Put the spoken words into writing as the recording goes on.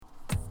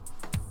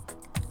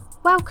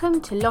Welcome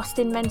to Lost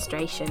in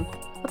Menstruation,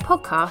 a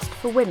podcast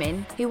for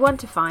women who want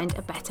to find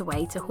a better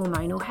way to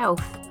hormonal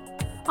health.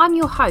 I'm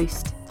your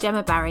host,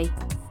 Gemma Barry,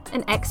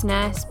 an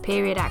ex-nurse,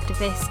 period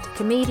activist,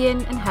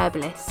 comedian and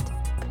herbalist.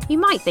 You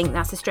might think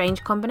that's a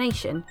strange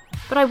combination,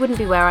 but I wouldn't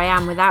be where I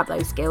am without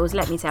those skills,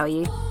 let me tell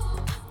you.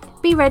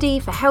 Be ready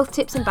for health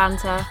tips and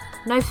banter,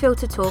 no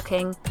filter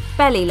talking,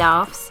 belly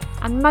laughs,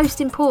 and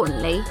most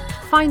importantly,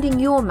 finding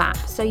your map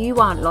so you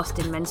aren't lost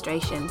in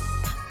menstruation.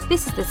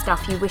 This is the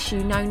stuff you wish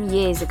you'd known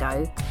years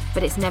ago,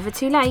 but it's never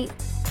too late.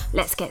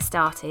 Let's get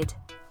started.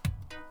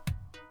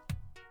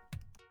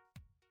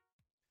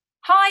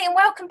 Hi and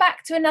welcome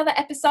back to another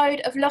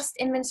episode of Lost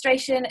in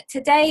Menstruation.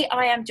 Today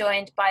I am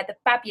joined by the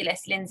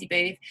fabulous Lindsay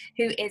Booth,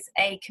 who is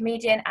a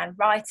comedian and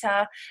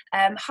writer.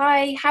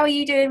 Hi, how are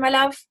you doing, my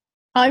love?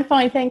 I'm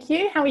fine, thank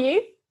you. How are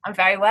you? I'm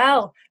very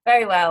well,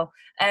 very well.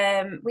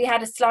 We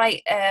had a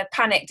slight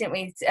panic, didn't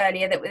we,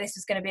 earlier, that this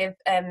was going to be a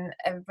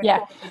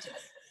recorded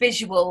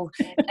visual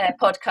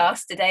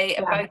podcast today,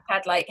 and both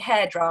had like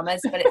hair dramas,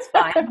 but it's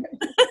fine.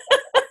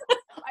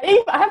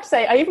 I have to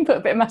say, I even put a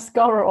bit of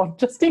mascara on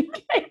just in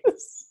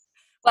case.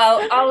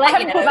 Well, I'll let you know. I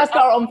haven't put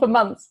mascara on for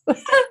months.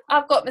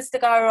 I've got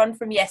mascara on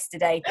from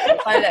yesterday.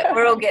 So look,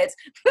 we're all good.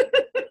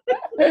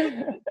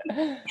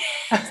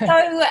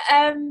 So,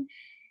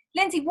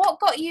 Lindsay, what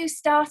got you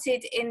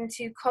started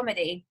into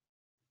comedy?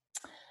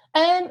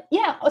 So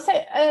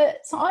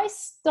I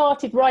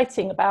started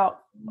writing about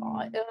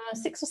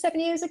 6 or 7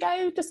 years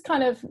ago, just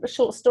kind of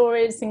short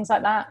stories, things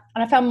like that.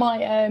 And I found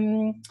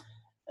my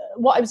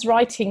what I was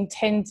writing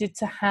tended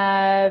to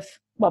have,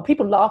 well,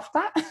 people laughed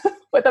at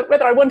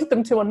whether I wanted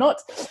them to or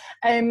not.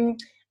 And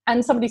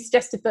somebody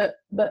suggested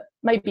that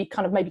maybe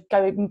go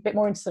a bit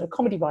more into sort of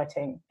comedy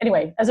writing.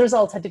 Anyway, as a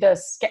result, I did a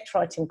sketch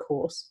writing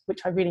course,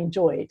 which I really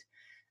enjoyed.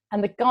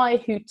 And the guy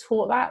who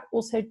taught that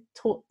also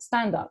taught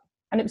stand-up.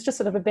 And it was just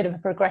sort of a bit of a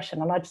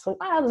progression. And I just thought,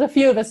 there's a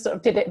few of us sort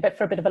of did it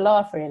for a bit of a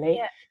laugh, really.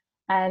 Yeah.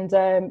 And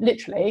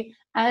literally.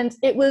 And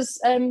it was,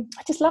 I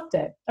just loved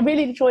it. I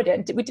really enjoyed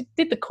it. We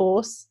did the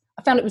course.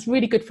 I found it was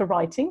really good for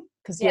writing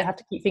because you have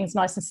to keep things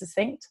nice and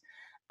succinct.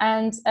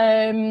 And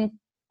I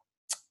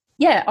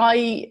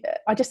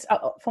just,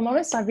 if I'm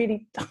honest, I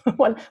really,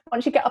 once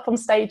you get up on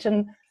stage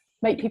and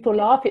make people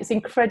laugh, it's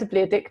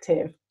incredibly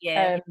addictive.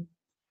 Yeah.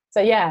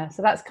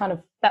 So that's kind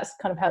of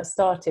how it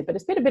started. But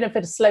it's been a bit of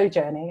a slow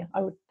journey.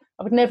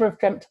 I would never have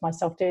dreamt of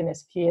myself doing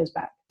this a few years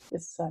back.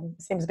 This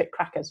seems a bit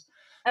crackers.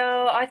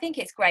 Oh, I think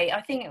it's great.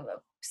 I think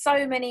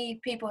so many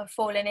people have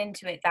fallen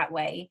into it that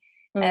way.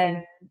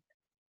 And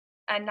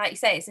like you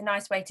say, it's a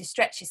nice way to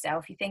stretch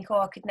yourself. You think,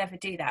 I could never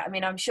do that. I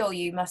mean, I'm sure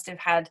you must have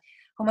had,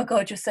 oh my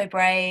God, you're so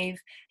brave.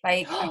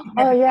 Like,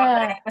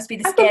 it must be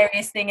the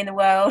scariest thing in the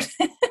world.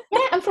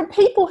 And from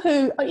people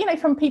who,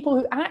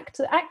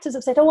 actors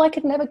have said, I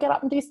could never get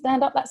up and do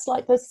stand-up. That's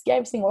like the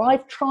scariest thing. Or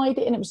I've tried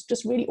it and it was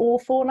just really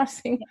awful. And I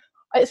think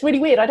it's really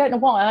weird. I don't know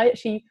why.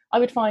 I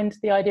would find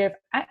the idea of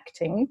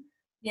acting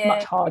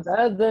much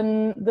harder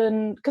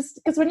than because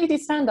when you do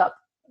stand-up,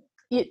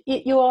 you're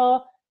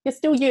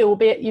still you,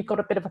 albeit you've got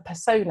a bit of a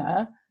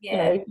persona.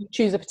 You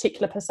choose a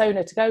particular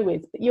persona to go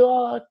with, but you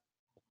are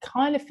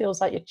kind of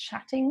feels like you're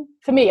chatting.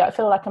 For me, I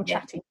feel like I'm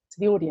chatting to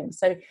the audience,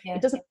 so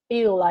it doesn't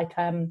feel like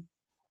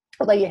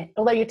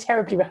although you're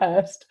terribly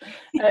rehearsed,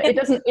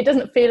 it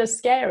doesn't feel as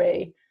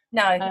scary.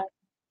 No.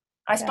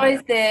 I suppose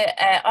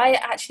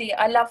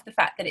I love the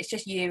fact that it's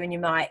just you and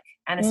your mic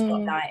and a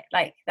spotlight.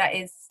 Like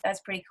that's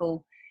pretty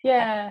cool.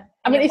 Yeah,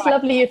 I mean, it's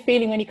lovely your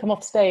feeling when you come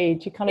off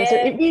stage. You kind of,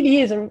 it really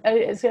is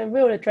it's a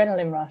real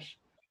adrenaline rush.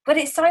 But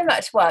it's so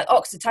much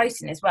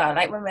oxytocin as well.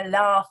 Like when we're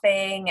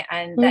laughing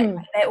and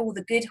they're all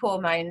the good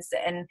hormones.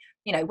 And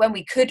when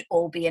we could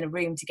all be in a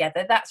room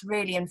together, that's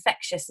really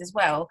infectious as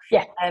well.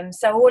 Yeah.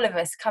 So all of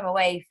us come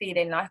away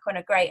feeling like on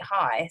a great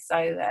high. So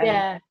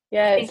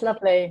it's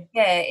lovely.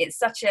 Yeah, it's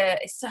such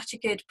a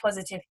good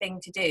positive thing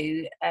to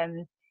do.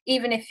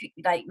 Even if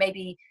like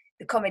maybe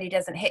the comedy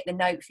doesn't hit the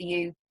note for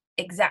you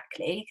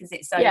exactly because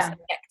it's so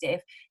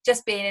subjective,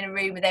 just being in a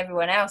room with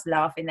everyone else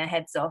laughing their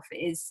heads off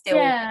is still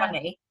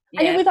funny.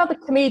 And you're with other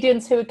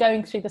comedians who are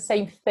going through the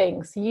same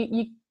thing, so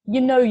you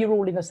you're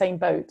all in the same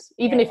boat,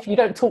 even if you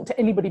don't talk to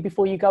anybody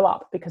before you go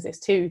up because you're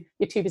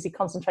too busy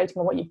concentrating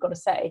on what you've got to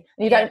say,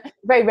 and I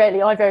very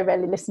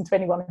rarely listen to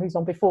anyone who's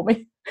on before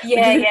me.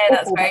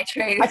 That's very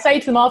true. I say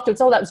to them afterwards,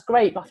 that was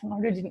great, but I think I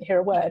really didn't hear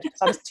a word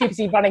because I was too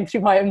busy running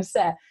through my own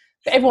set.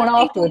 But everyone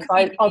afterwards,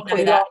 I'll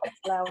probably laugh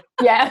loud.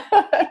 Yeah.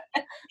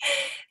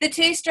 The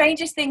two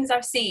strangest things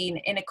I've seen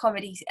in a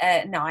comedy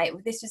night,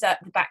 this was at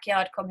the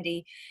Backyard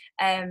Comedy.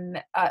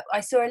 I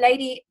saw a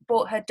lady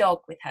brought her dog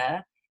with her.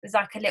 It was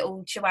like a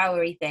little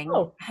chihuahua-y thing.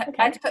 Oh, okay.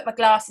 I had to put my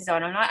glasses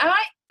on. I'm like, am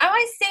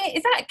I seeing,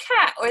 is that a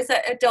cat or is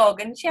that a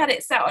dog? And she had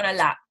it sat on her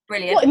lap.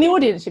 Brilliant. What, in the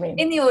audience, you mean?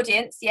 In the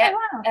audience, yeah.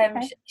 Oh, wow.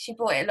 Okay. She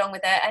brought it along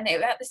with her, and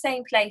at the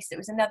same place, it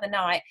was another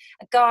night,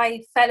 a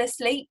guy fell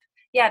asleep.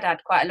 He had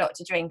quite a lot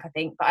to drink, I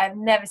think, but I've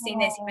never seen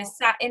this. He was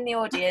sat in the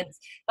audience,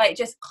 like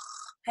just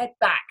head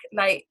back,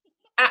 like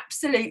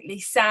absolutely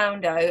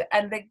soundo.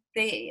 And the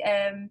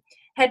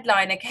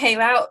headliner came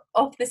out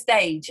off the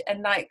stage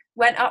and like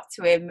went up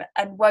to him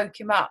and woke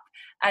him up,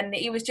 and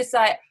he was just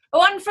like,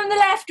 one from the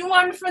left and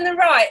one from the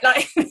right,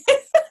 like it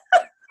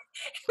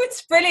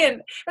was brilliant.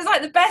 It was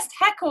like the best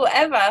heckle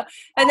ever.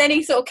 And then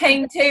he sort of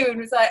came to and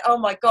was like, oh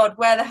my god,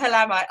 where the hell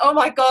am I? Oh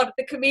my god,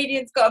 the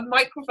comedian's got a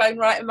microphone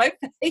right in my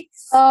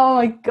face. Oh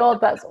my god,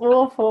 that's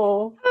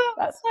awful.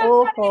 That's so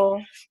awful.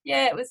 Funny.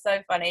 Yeah, it was so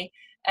funny.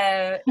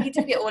 He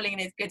took it all in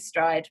his good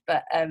stride,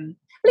 but well,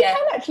 it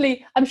can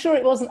actually, I'm sure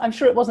it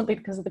wasn't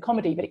because of the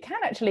comedy, but it can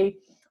actually,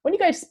 when you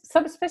go,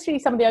 especially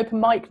some of the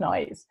open mic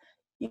nights,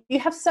 you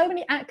have so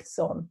many acts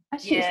on.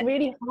 Actually, it's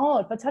really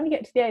hard by the time you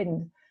get to the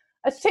end,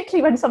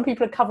 particularly when some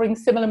people are covering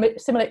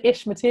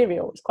similar-ish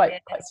material. It's quite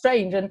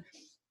strange, and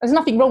there's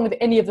nothing wrong with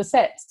any of the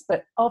sets,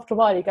 but after a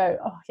while you go,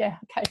 oh yeah,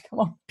 okay, come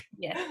on,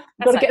 you've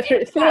got to get through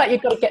it. Feel like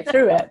you've got to get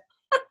through it.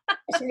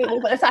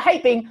 I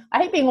hate being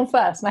on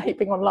first, and I hate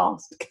being on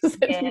last.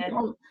 Being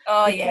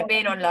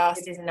on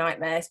last is a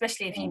nightmare,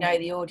 especially if you know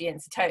the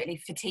audience are totally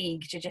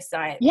fatigued. You're just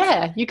like,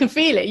 you can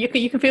feel it. You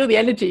can feel the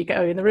energy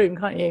go in the room,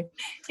 can't you?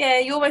 Yeah,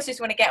 you almost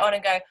just want to get on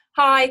and go,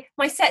 hi,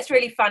 my set's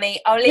really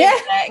funny, I'll leave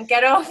it there and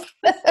get off.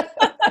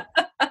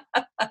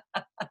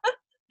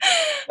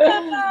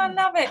 I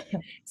love it.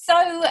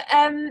 So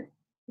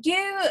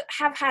you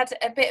have had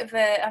a bit of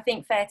a, I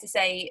think fair to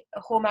say,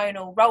 a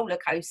hormonal roller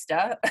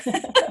coaster.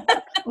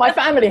 My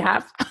family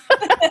have.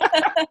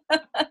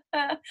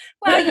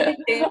 Well, you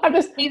do. I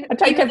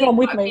take everyone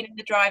with me in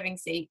the driving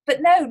seat,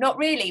 but no, not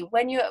really.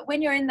 When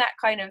you're in that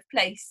kind of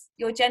place,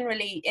 you're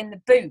generally in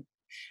the boot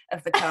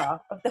of the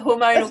car, of the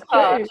hormonal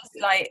car, just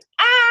like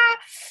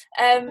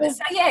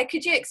So yeah,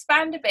 could you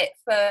expand a bit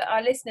for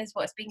our listeners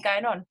what's been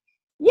going on?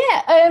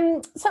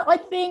 So I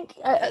think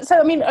I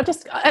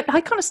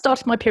kind of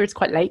started my periods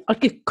quite late. I'll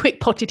give quick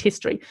potted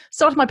history.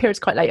 Started my periods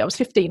quite late. I was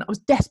 15. I was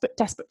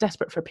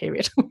desperate for a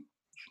period.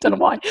 Don't know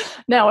why.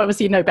 Now I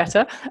obviously know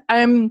better.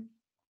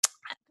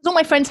 All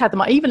my friends had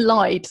them. I even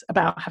lied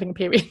about having a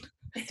period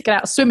to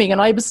get out swimming,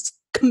 and I was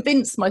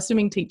convinced my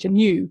swimming teacher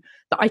knew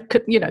that I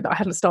could, that I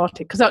hadn't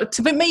started, because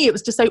for me it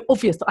was just so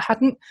obvious that I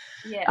hadn't.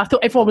 I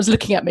thought everyone was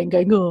looking at me and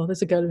going, oh,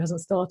 there's a girl who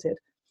hasn't started.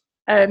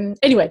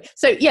 Anyway,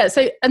 so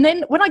and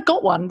then when I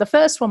got one, the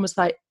first one was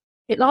like,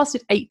 it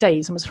lasted 8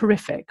 days and was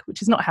horrific,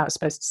 which is not how it's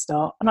supposed to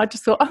start. And I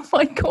just thought, oh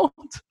my god,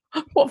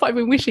 what have I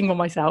been wishing on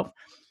myself?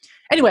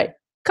 Anyway,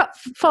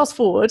 fast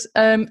forward,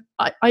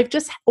 I've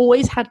just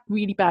always had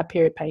really bad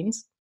period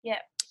pains.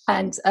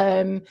 And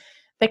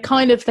they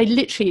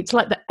literally, it's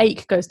like the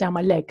ache goes down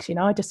my legs,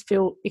 I just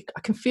feel,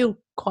 I can feel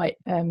quite,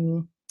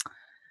 what's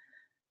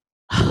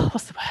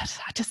the word?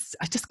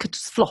 I just could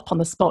just flop on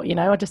the spot,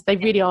 they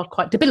really are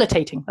quite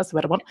debilitating. That's the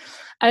word I want.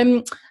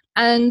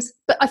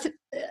 But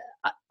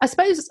I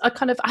suppose I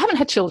haven't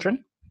had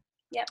children,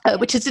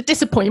 which is a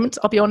disappointment.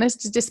 I'll be honest,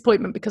 it's a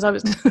disappointment, because I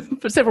was,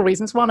 for several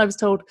reasons. One, I was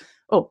told,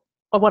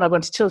 one, I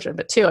wanted children,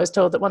 but two, I was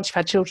told that once you've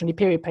had children, your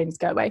period pains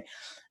go away.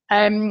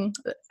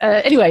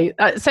 Anyway,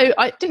 so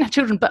I didn't have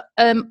children, but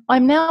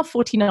I'm now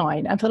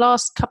 49, and for the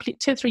last 2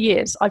 or 3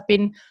 years, I've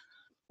been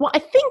what I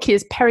think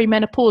is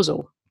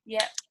perimenopausal.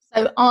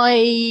 So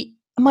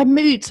my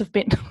moods have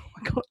been, oh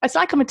my god, it's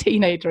like I'm a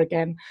teenager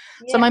again.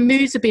 So my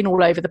moods have been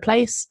all over the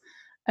place,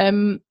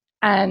 and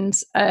I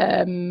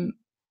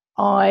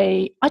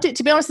did,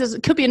 to be honest, there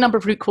could be a number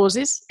of root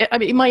causes.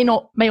 It may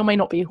or may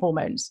not be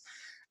hormones.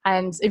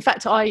 And in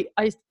fact, I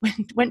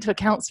went to a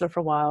counsellor for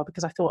a while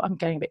because I thought I'm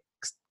going a bit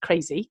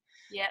crazy.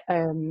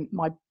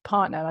 My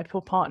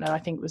poor partner, I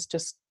think, was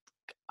just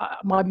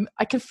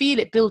I can feel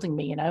it building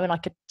me, and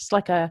it's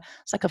like a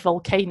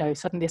volcano.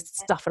 Suddenly, this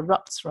stuff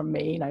erupts from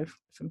me,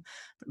 from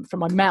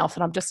my mouth,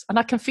 and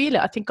I can feel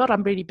it. I think, God,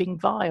 I'm really being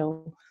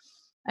vile.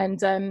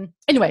 And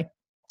anyway,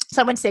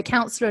 so I went to see a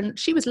counsellor, and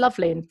she was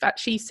lovely. In fact,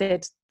 she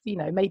said,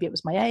 maybe it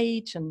was my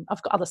age, and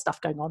I've got other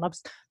stuff going on.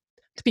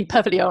 To be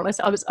perfectly honest,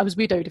 I was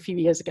widowed a few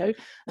years ago,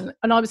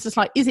 and I was just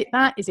like, is it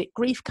that? Is it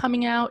grief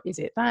coming out? Is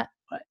it that?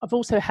 I've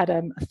also had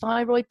a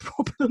thyroid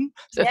problem.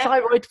 So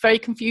thyroid, very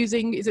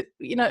confusing. Is it,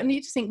 and you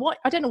just think, what?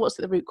 I don't know what's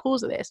the root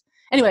cause of this.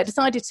 Anyway, I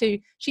decided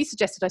she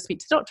suggested I speak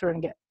to the doctor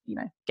and get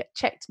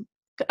checked.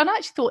 And I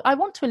actually thought, I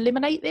want to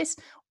eliminate this,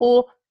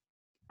 or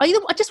I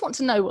just want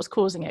to know what's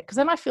causing it, because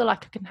then I feel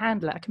like I can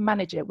handle it. I can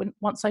manage it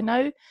once I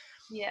know.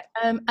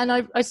 And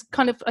I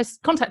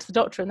contacted the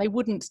doctor, and they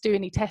wouldn't do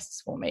any tests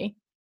for me,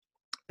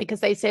 because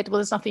they said, well,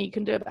 there's nothing you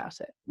can do about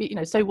it.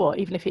 So what?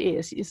 Even if it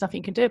is, there's nothing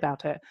you can do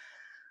about it.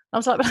 I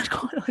was like, but I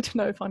don't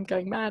know if I'm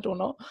going mad or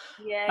not.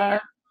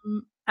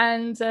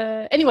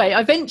 Anyway,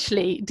 I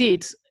eventually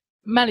did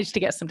manage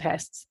to get some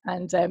tests,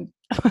 and then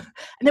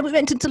we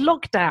went into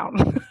lockdown,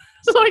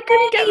 so I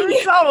couldn't get the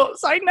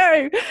results. I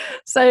know.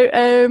 So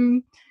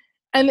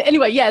and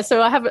anyway,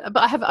 so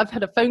I've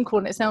had a phone call,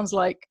 and it sounds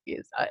like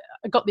I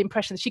got the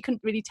impression that she couldn't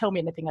really tell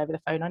me anything over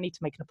the phone. I need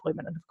to make an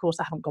appointment, and of course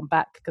I haven't gone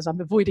back because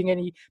I'm avoiding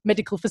any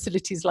medical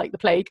facilities like the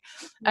plague.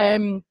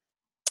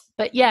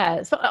 But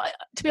so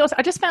to be honest,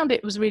 I just found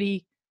it was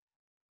really,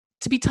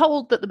 to be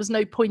told that there was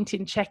no point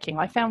in checking,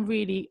 I found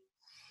really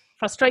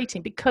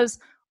frustrating, because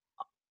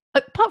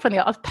apart from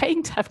that, I was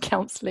paying to have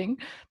counselling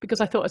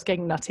because I thought I was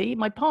getting nutty.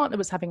 My partner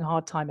was having a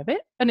hard time of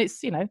it, and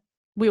it's,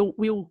 we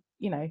all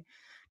kind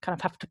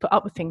of have to put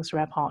up with things for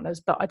our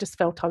partners. But I just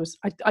felt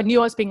I knew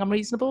I was being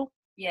unreasonable.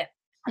 Yeah.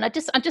 And I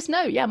just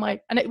know,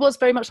 and it was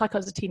very much like I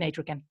was a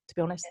teenager again, to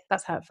be honest.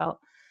 That's how it felt.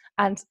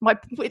 And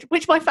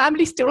which my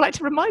family still like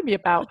to remind me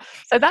about.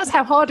 So that's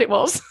how hard it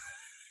was.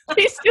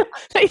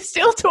 they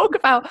still talk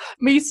about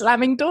me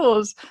slamming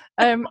doors.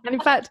 And in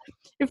fact,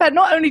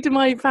 not only do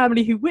my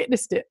family who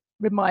witnessed it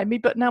remind me,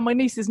 but now my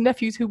nieces and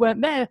nephews who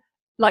weren't there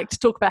like to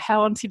talk about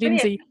how Auntie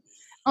Lindsay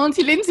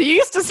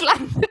used to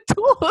slam the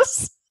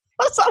doors.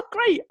 That's so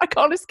great. I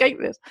can't escape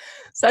this.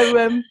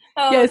 So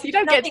yes, you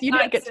don't get to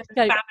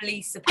escape.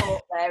 Family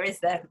support there, is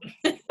there?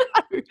 No.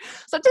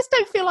 So I just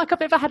don't feel like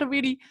I've ever had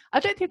I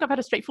don't think I've had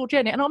a straightforward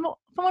journey. And if I'm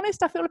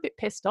honest, I feel a bit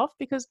pissed off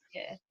because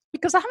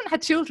I haven't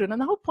had children, and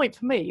the whole point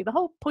for me, the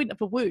whole point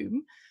of a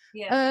womb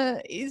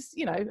is,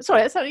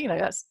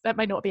 that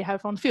may not be how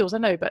everyone feels, I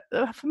know, but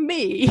for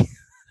me,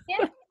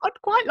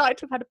 I'd quite like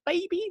to have had a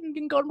baby and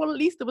been gone, well, at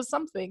least there was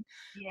something.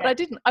 But I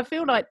didn't. I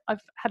feel like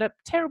I've had a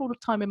terrible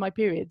time in my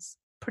periods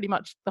pretty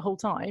much the whole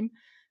time.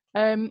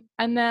 And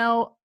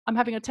now I'm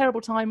having a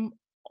terrible time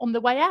on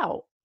the way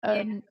out.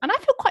 And I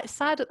feel quite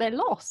sad at their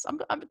loss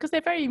because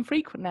they're very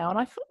infrequent now. And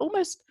I feel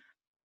almost,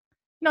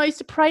 I used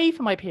to pray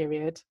for my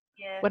period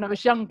when I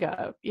was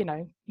younger,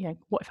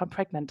 what if I'm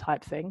pregnant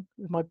type thing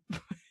with my,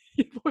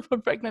 what if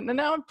I'm pregnant? And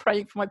now I'm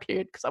praying for my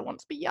period because I want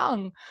to be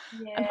young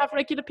and have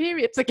regular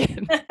periods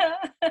again.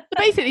 So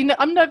basically,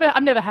 I'm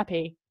never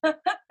happy.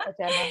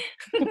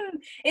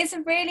 It's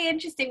a really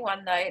interesting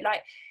one though.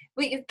 Like,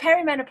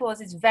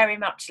 perimenopause is very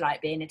much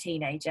like being a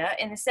teenager,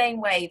 in the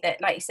same way that,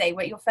 like you say,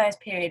 where your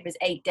first period was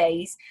 8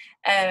 days,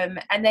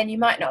 and then you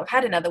might not have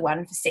had another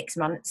one for 6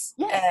 months.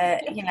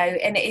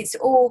 And it's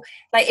all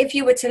like, if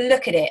you were to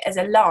look at it as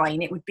a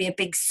line, it would be a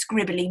big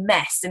scribbly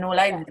mess and all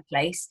over the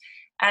place.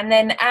 And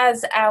then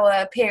as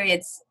our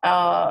periods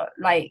are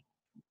like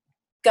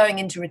going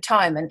into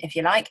retirement, if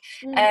you like,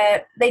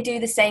 they do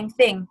the same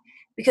thing,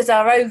 because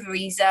our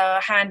ovaries are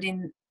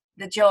handing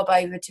the job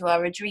over to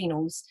our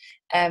adrenals.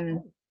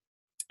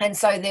 And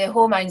so the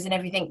hormones and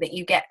everything that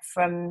you get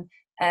from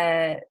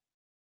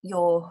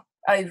your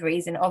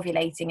ovaries and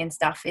ovulating and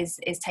stuff is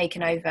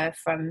taken over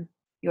from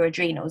your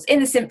adrenals in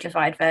the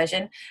simplified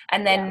version.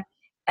 And then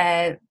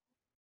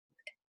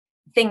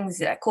things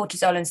like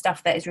cortisol and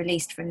stuff that is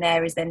released from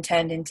there is then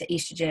turned into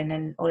estrogen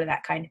and all of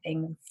that kind of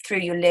thing through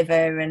your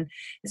liver. And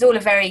it's all a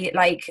very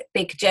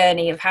big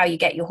journey of how you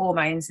get your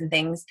hormones and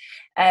things.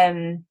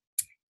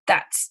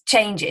 That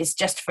changes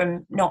just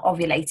from not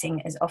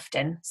ovulating as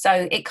often.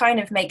 So it kind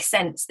of makes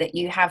sense that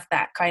you have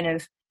that kind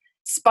of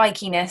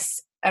spikiness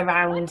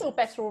around. I feel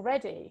better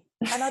already,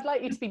 and I'd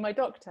like you to be my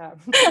doctor.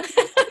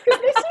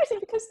 Seriously,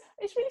 because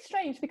it's really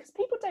strange, because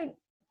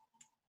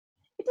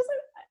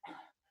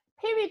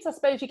periods, I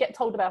suppose, you get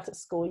told about at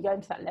school. You go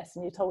into that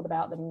lesson, you're told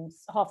about them.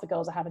 Half the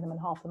girls are having them and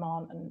half them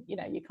aren't, and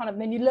you kind of,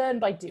 then you learn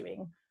by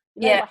doing,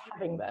 by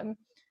having them,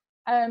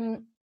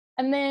 and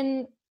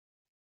then.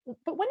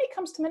 But when it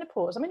comes to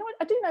menopause, I mean,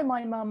 I do know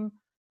my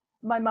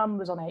mum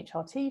was on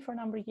HRT for a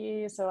number of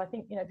years, so I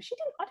think, but she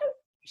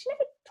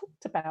never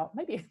talked about,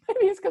 maybe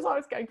it's because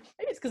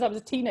I was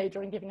a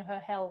teenager and giving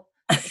her hell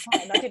at the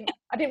time.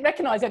 I didn't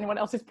recognize anyone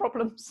else's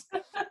problems,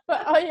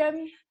 but I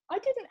didn't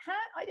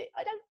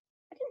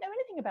know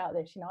anything about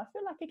this. I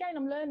feel like, again,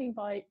 I'm learning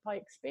by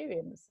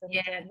experience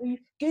and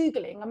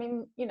Googling. I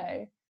mean,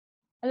 and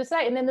I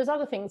say, and then there's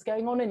other things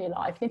going on in your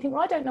life, and you think,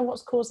 well, I don't know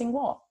what's causing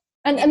what.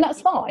 And that's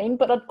fine,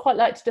 but I'd quite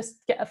like to just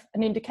get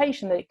an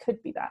indication that it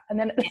could be that. And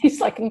then at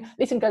least I can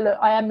listen and go, look,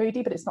 I am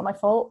moody, but it's not my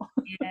fault.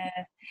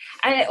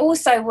 And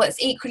also what's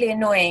equally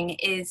annoying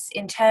is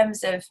in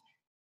terms of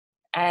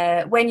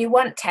when you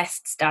want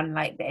tests done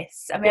like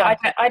this. I mean,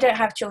 I don't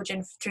have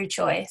children through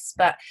choice,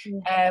 but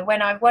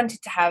when I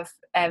wanted to have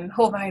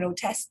hormonal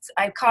tests,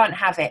 I can't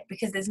have it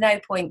because there's no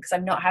point, because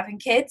I'm not having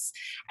kids.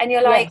 And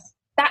you're like,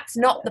 that's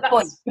not the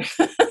point.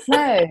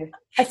 No,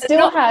 I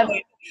still have.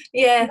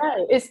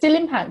 No, it's still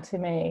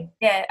impacting me.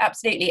 Yeah,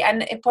 absolutely.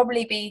 And it'd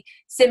probably be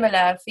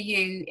similar for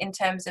you in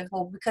terms of,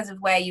 well, because of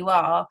where you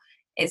are,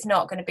 it's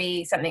not going to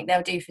be something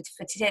they'll do for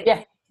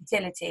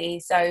fertility.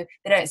 So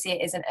they don't see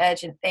it as an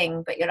urgent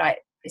thing, but you're like,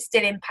 it's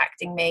still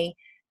impacting me.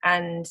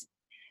 And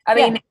I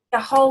mean,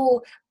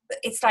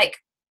 it's like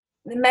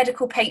the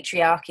medical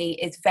patriarchy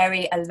is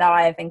very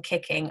alive and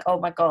kicking. Oh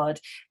my God.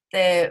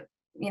 There's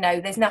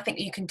nothing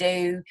you can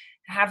do.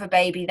 Have a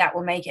baby, that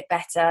will make it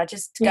better.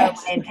 Just go away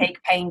and take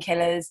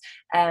painkillers.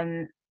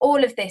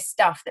 All of this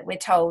stuff that we're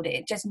told,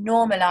 it just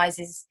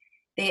normalizes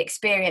the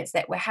experience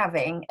that we're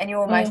having, and you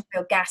almost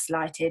feel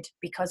gaslighted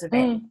because of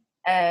it.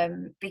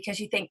 Because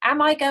you think,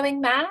 am I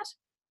going mad?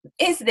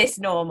 Is this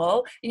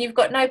normal? And you've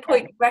got no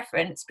point of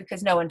reference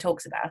because no one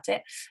talks about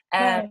it.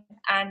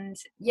 And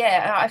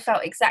I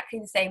felt exactly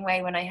the same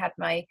way when I had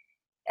my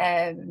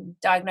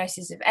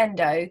diagnosis of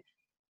endo,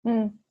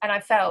 and I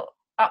felt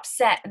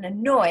upset and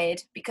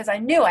annoyed because I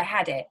knew I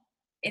had it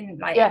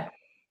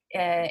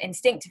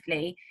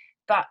instinctively,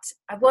 but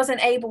I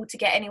wasn't able to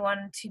get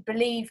anyone to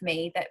believe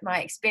me that my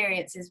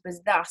experiences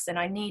was thus, and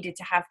I needed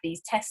to have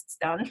these tests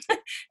done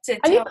to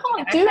And you tell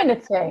can't do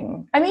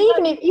anything. I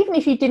mean, even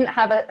if you didn't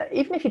have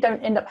even if you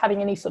don't end up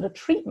having any sort of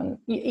treatment,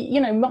 you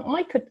know,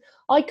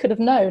 I could have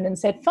known and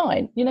said,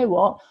 fine, you know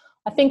what,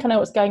 I think I know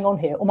what's going on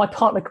here, or my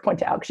partner could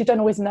point it out, because you don't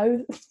always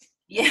know.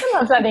 Yeah.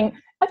 Sometimes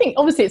I think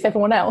obviously it's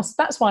everyone else.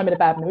 That's why I'm in a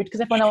bad mood,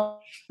 because everyone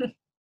else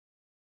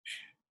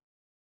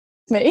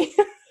me.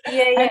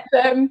 Yeah,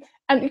 yeah.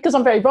 And because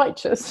I'm very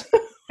righteous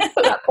at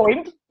that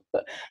point.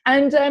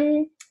 And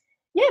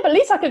yeah, but at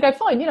least I could go,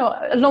 fine, you know,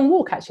 a long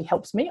walk actually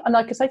helps me. And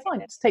I could say,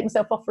 fine, just take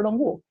myself off for a long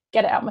walk,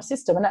 get it out of my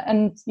system.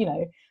 And you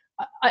know,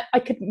 I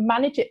could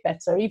manage it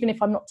better, even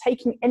if I'm not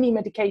taking any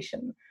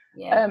medication.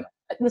 Yeah.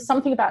 There's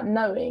something about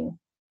knowing.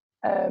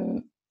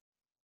 And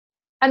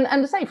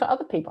the same for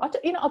other people.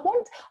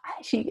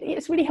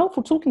 It's really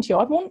helpful talking to you.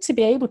 I want to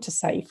be able to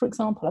say, for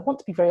example, I want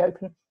to be very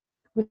open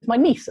with my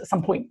niece at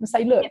some point and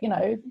say, look, you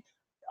know,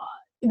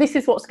 this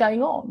is what's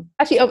going on.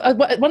 Actually,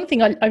 one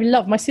thing I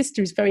love, my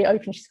sister is very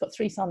open. She's got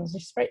 3 sons,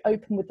 and she's very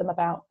open with them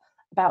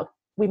about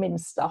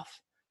women's stuff.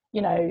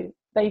 You know,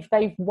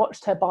 they've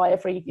watched her buy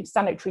every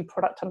sanitary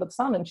product under the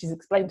sun, and she's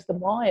explained to them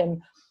why.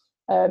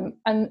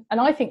 And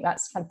I think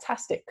that's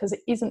fantastic, because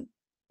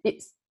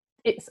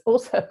it's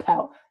also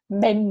about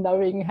men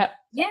knowing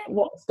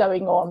what's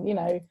going on. You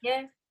know.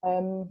 Yeah.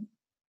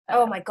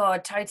 Oh my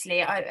God,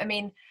 totally. I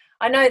mean,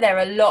 I know there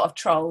are a lot of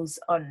trolls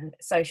on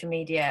social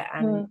media,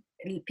 and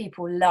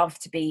people love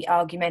to be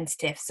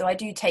argumentative, so I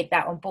do take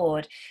that on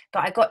board.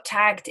 But I got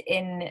tagged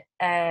in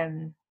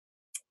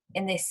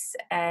this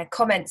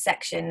comment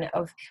section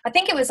of, I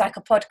think it was like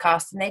a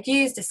podcast, and they'd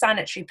used a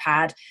sanitary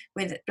pad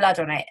with blood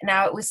on it.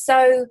 Now it was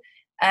so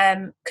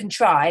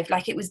contrived,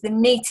 like it was the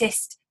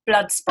neatest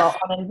blood spot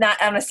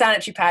on a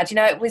sanitary pad. You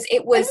know, it was.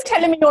 Are you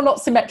telling me you're not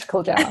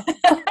symmetrical, Gemma?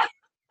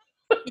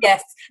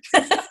 Yes.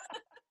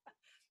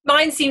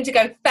 Mine seemed to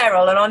go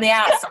feral and on the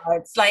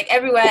outsides, like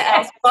everywhere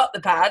else but the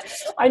pad.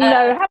 I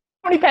know. How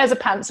many pairs of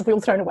pants have we all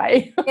thrown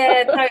away?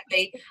 Yeah,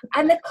 totally.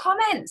 And the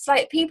comments,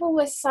 like, people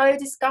were so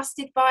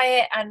disgusted by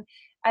it,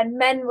 and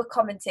men were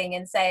commenting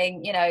and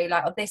saying, you know,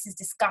 like, oh, this is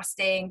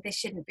disgusting. This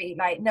shouldn't be,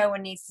 like, no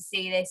one needs to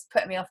see this.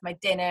 Put me off my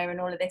dinner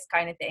and all of this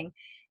kind of thing.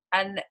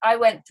 And I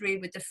went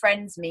through with the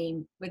Friends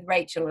meme with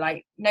Rachel,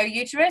 like, no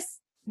uterus,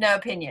 no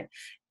opinion.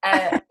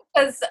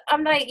 Because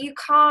I'm like,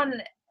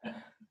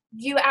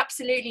 you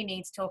absolutely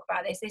need to talk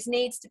about this. This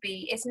needs to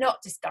be, it's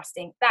not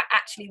disgusting. That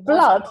actually was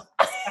blood.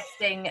 A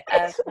disgusting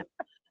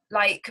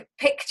like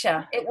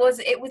picture. It was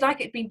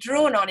like it'd been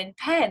drawn on in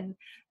pen.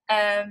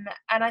 And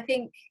I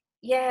think,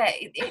 yeah,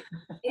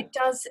 it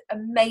does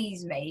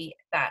amaze me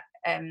that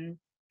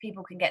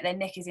people can get their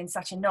knickers in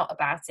such a knot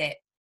about it.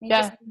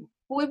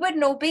 We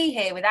wouldn't all be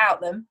here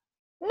without them.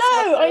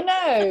 No, I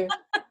know.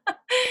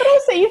 But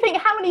also, you think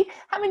how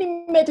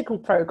many medical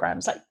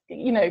programs, like,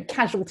 you know,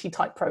 casualty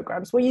type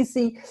programs, where you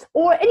see,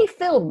 or any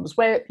films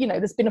where, you know,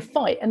 there's been a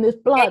fight and there's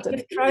blood, and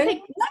you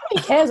think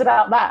nobody cares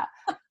about that.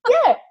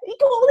 Yeah, you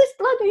got all this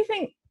blood, and you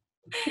think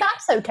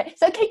that's okay.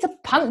 It's okay to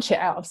punch it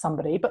out of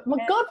somebody, but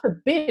God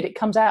forbid it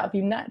comes out of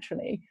you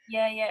naturally.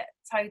 Yeah,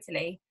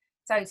 totally.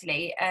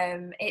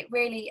 It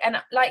really,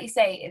 and like you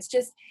say, it's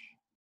just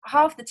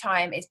half the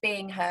time it's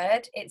being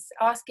heard. It's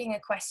asking a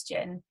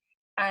question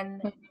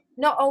and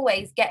not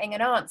always getting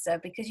an answer,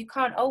 because you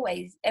can't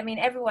always, I mean,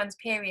 everyone's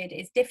period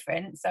is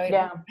different, so it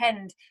will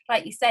depend,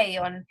 like you say,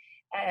 on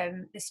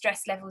the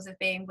stress levels of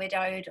being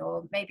widowed,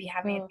 or maybe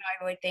having a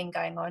thyroid thing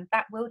going on.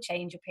 That will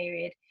change your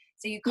period,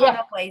 so you can't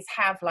always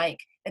have like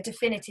a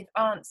definitive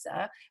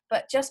answer,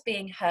 but just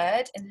being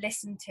heard and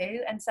listened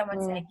to, and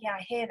someone saying, yeah,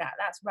 I hear that,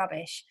 that's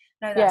rubbish,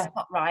 no, that's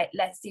not right,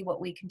 let's see what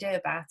we can do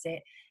about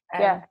it,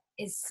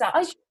 is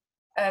such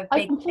a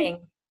big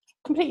thing.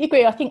 Completely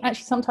agree. I think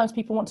actually sometimes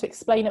people want to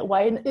explain it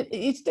away, and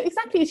it's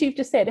exactly as you've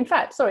just said. In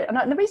fact, sorry,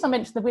 and the reason I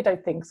mentioned the widow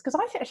things, because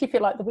I actually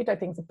feel like the widow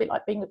thing's a bit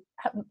like it's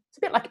a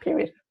bit like a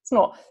period. It's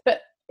not, but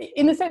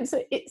in the sense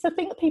that it's a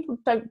thing that people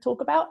don't talk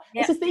about.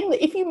 It's a thing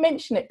that if you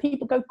mention it,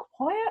 people go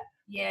quiet.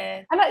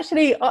 Yeah. And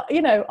actually,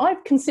 you know,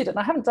 I've considered, and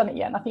I haven't done it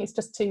yet, and I think it's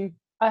just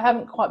I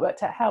haven't quite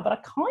worked out how, but I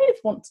kind of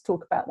want to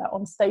talk about that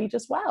on stage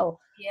as well.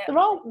 Yeah. There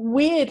are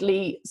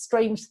weirdly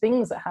strange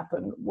things that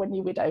happen when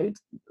you're widowed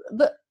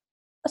that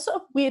are sort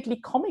of weirdly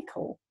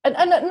comical, and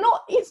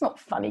not, it's not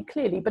funny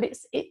clearly, but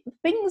it's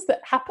things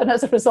that happen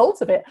as a result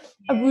of it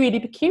are really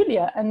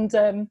peculiar, and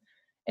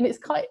it's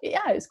quite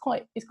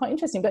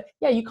interesting. But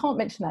you can't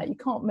mention that. You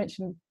can't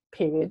mention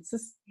periods.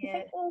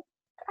 Think, well,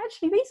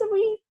 actually, these are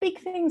really big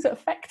things that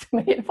affect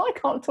me. If I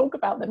can't talk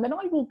about them, then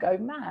I will go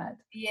mad.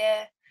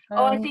 Yeah.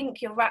 I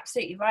think you're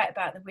absolutely right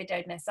about the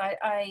widowedness. I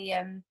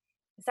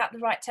is that the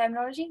right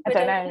terminology? I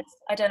don't know.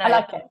 I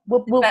like it.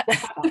 We'll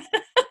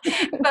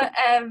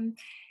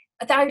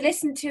but I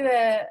listened to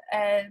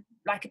a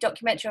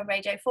documentary on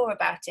Radio 4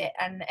 about it,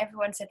 and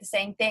everyone said the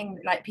same thing.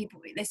 Like,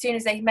 people, as soon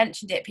as they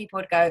mentioned it, people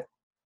would go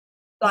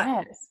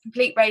like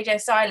complete radio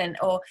silent,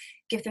 or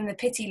give them the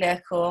pity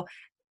look, or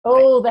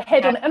Oh, the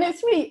head on it. And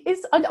it's really,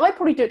 I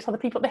probably do it to other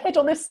people. The head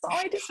on this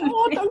side. It's,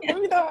 oh, don't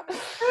do that.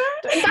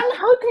 Don't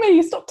hug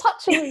me. Stop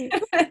touching me.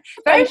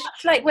 Very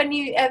much like when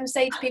you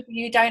say to people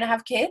you don't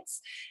have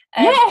kids.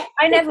 Yeah.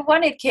 I never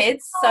wanted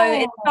kids, so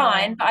it's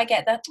fine. But I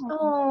get that.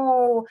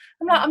 Oh,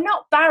 I'm like, I'm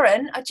not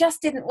barren. I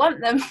just didn't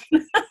want them.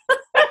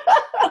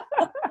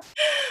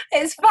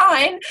 It's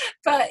fine,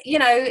 but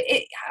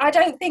I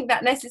don't think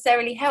that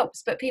necessarily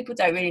helps. But people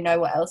don't really know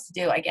what else to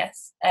do, I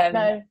guess.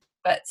 No.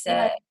 But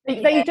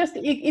they just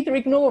either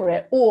ignore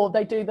it, or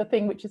they do the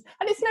thing which is,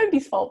 and it's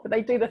nobody's fault, but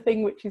they do the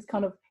thing which is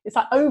kind of, it's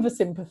like over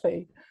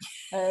sympathy.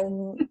 I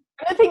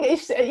think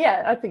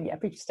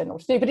people just don't know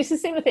what to do, but it's a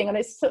similar thing, and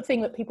it's the sort of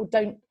thing that people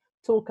don't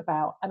talk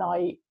about,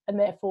 and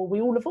therefore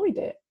we all avoid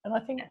it. And I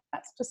think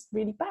that's just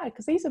really bad,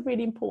 because these are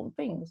really important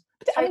things.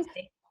 But I mean,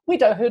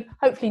 widowhood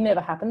hopefully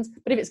never happens,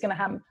 but if it's going to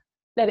happen,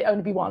 let it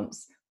only be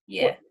once.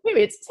 Yeah,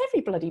 periods, it's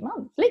every bloody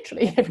month,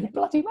 literally every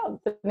bloody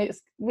month, and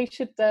we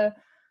should.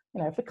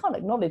 If we can't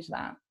acknowledge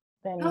that,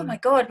 then... Oh my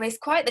God, well, it's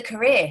quite the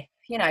career.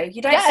 You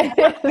don't have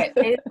it,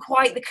 it's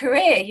quite the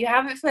career. You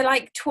have it for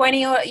like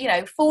 20 or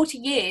 40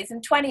 years,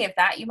 and 20 of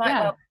that you might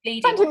well be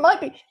bleeding. And it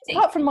might be,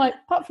 apart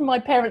from my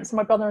parents and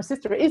my brother and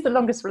sister, it is the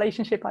longest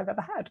relationship I've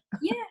ever had.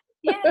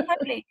 Yeah,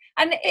 totally.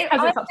 And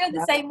I feel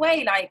the same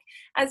way. Like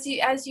as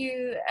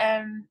you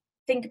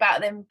think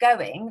about them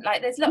going,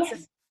 like there's lots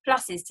of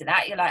pluses to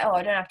that. You're like, oh,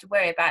 I don't have to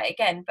worry about it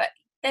again. But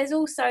there's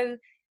also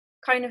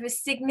kind of a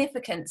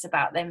significance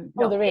about them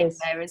not being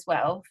there as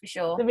well, for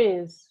sure. There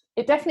is.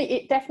 It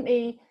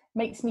definitely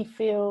makes me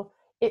feel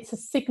it's a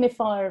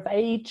signifier of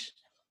age.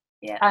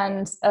 Yeah.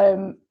 And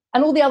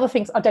all the other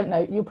things, I don't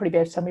know, you'll probably be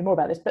able to tell me more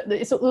about this, but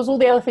there's all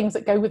the other things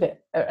that go with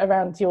it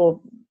around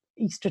your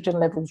estrogen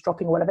levels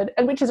dropping or whatever,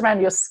 and which is around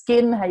your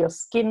skin, how your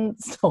skin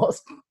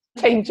starts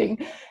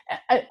changing.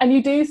 And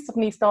you do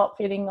suddenly start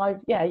feeling like,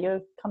 you're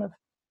kind of,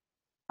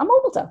 I'm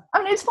older.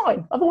 I mean, it's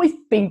fine. I've always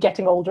been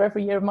getting older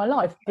every year of my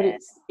life, but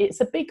it's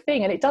a big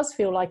thing, and it does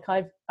feel like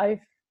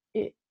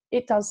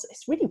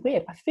it's really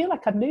weird. I feel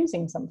like I'm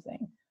losing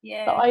something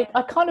that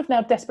I kind of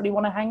now desperately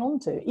want to hang on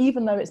to,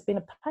 even though it's been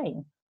a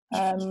pain.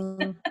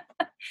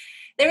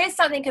 There is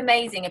something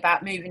amazing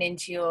about moving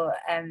into your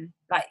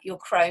like your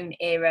crone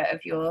era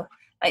of your,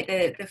 like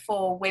the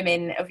four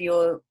women of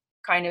your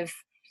kind of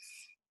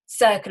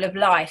circle of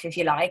life, if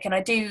you like. And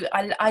I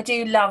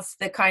do love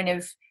the kind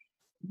of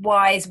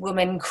wise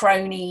woman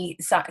crony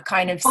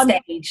kind of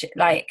stage.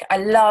 Like I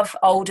love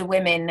older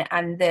women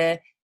and the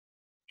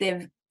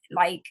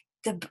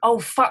oh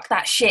fuck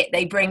that shit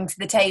they bring to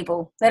the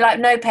table. They're like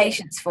no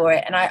patience for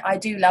it, and I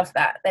do love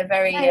that. They're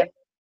very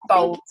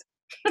bold.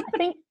 I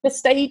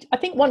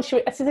think once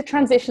the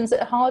transitions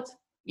that are hard.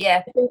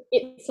 Yeah,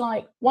 it's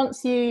like when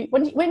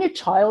you're a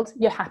child,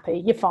 you're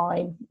happy, you're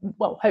fine.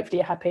 Well, hopefully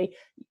you're happy.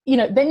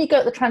 Then you go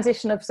at the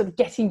transition of sort of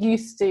getting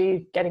used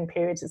to getting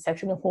periods,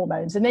 etc., and your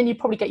hormones, and then you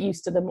probably get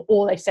used to them,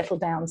 or they settle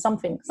down,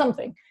 something,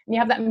 and you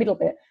have that middle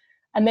bit,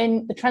 and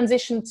then the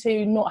transition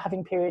to not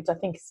having periods. I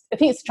think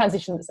it's the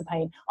transition that's a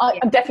pain.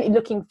 I'm definitely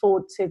looking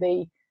forward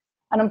to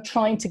and I'm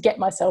trying to get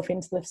myself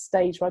into the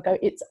stage where I go,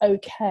 it's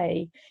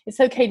okay,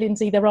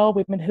 Lindsay, there are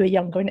women who are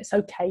younger, and it's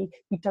okay,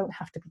 you don't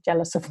have to be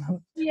jealous of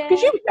them,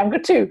 because you were younger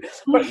too.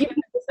 But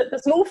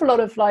there's an awful lot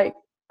of like,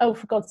 oh,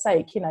 for God's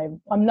sake,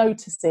 I'm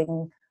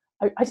noticing,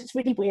 it's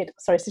really weird,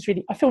 sorry,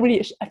 I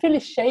feel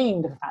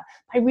ashamed of that.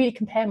 I really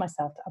compare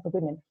myself to other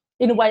women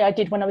in a way I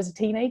did when I was a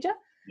teenager.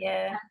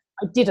 I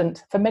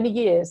didn't for many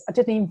years. I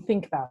didn't even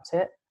think about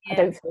it. I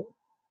don't think,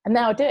 and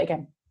now I do it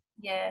again.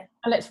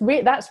 And that's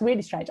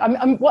really strange.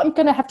 What I'm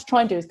going to have to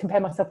try and do is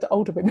compare myself to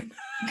older women.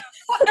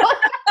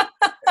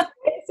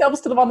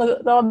 Yourselves to the ones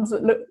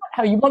that look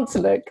how you want to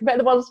look. Compare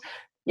the ones,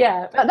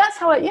 But that's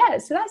how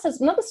so that's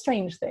another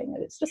strange thing.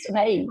 It's just an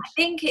age. I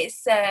think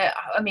it's.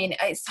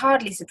 It's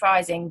hardly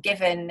surprising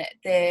given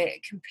the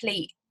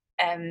complete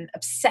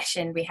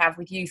obsession we have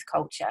with youth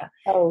culture.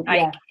 Oh,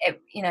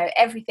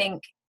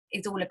 everything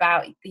is all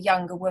about the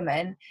younger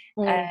woman,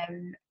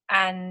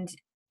 and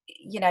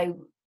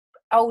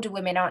older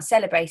women aren't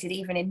celebrated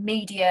even in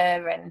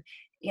media. And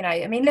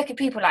look at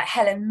people like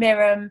Helen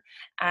Mirren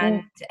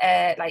and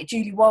like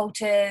Julie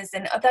Walters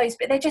and those,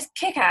 but they're just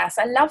kick-ass.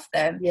 I love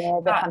them.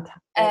 They're fantastic.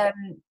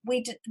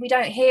 We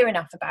don't hear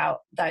enough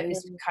about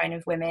those kind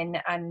of women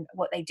and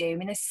what they do.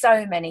 There's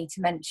so many to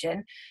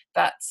mention,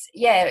 but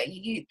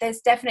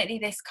there's definitely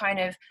this kind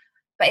of,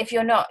 but if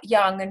you're not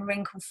young and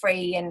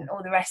wrinkle-free and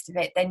all the rest of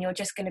it, then you're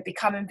just going to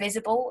become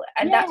invisible.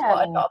 And that's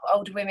what a lot of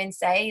older women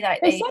say.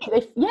 Like they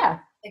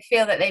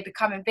feel that they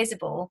become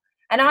invisible.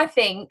 And I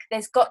think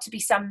there's got to be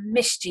some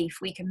mischief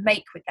we can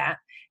make with that,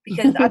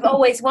 because I've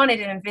always wanted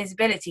an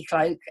invisibility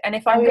cloak. And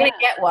if I'm going to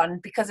get one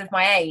because of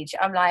my age,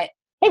 I'm like,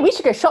 hey, we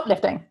should go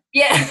shoplifting.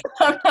 Yeah,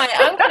 I'm like,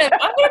 I'm going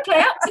to play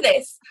up to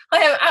this. I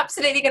am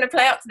absolutely going to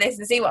play up to this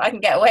and see what I can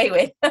get away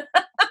with.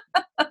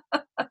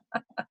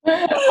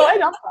 I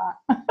love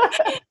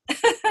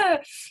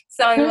that.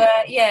 So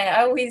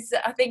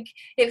I think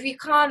if you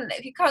can't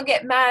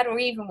get mad or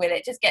even with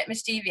it, just get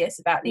mischievous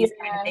about these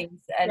kind of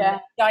things, and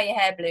dye your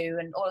hair blue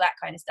and all that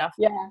kind of stuff.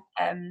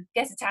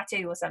 Get a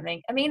tattoo or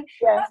something. I mean,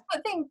 that's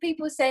the thing.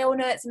 People say, oh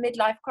no, it's a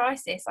midlife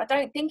crisis. I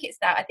don't think it's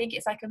that. I think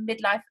it's like a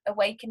midlife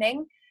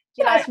awakening.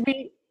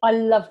 I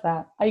love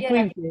that. I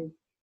agree with you.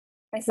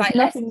 It's There's like,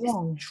 nothing let's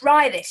wrong. just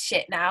try this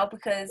shit now,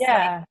 because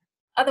like,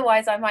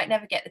 otherwise I might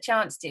never get the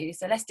chance to,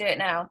 so let's do it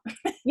now. So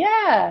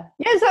that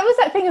was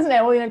that thing, isn't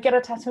it? Well, get a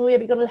tattoo,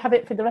 you've got to have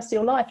it for the rest of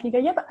your life. And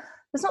you go, but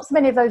there's not so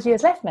many of those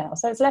years left now,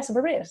 so it's less of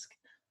a risk.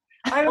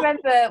 I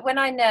remember when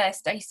I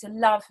nursed, I used to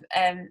love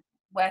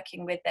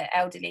working with the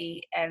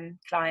elderly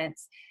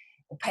clients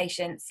or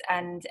patients,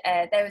 and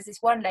there was this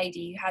one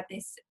lady who had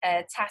this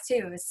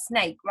tattoo of a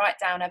snake right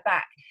down her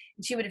back,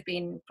 and she would have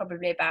been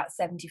probably about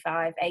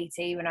 75,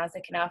 80 when I was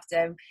looking after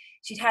her.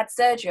 She'd had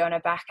surgery on her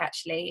back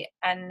actually,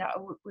 and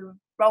we were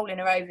rolling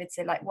her over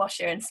to like wash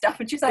her and stuff,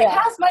 and she was like,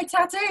 how's my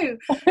tattoo?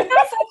 And I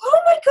was like,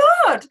 oh my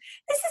god,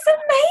 this is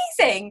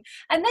amazing.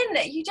 And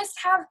then you just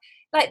have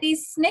like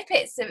these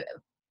snippets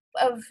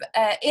of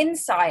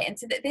insight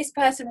into that this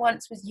person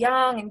once was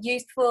young and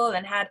youthful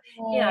and had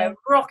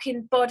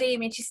rocking body. I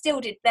mean, she still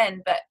did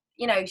then, but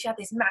she had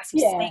this massive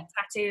snake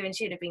tattoo and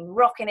she'd have been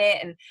rocking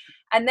it,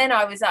 and then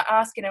I was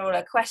asking her all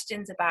her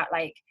questions about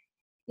like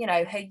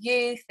her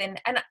youth, and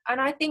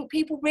I think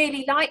people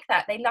really like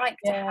that. They like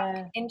to have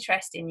an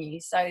interest in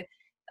you. So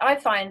I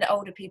find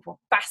older people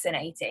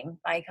fascinating.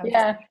 Like I'm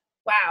just like,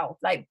 wow,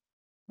 like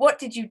what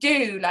did you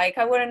do? Like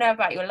I want to know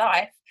about your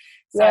life.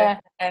 So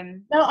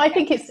no, I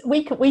think it's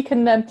we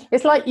can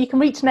it's like you can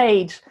reach an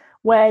age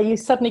where you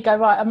suddenly go,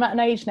 right, I'm at an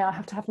age now, I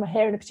have to have my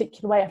hair in a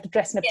particular way, I have to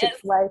dress in a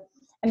particular way,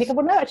 and you go,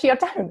 well no, actually I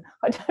don't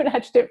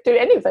actually do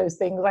any of those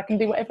things. I can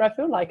do whatever I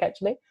feel like,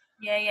 actually.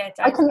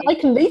 Totally. I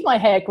can leave my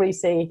hair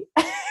greasy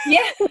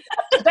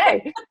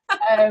today.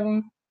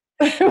 I'm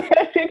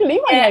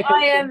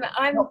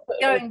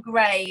going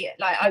grey.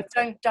 Like I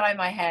don't dye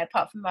my hair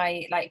apart from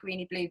my like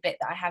greeny blue bit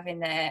that I have in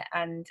there,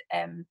 and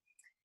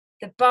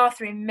the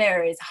bathroom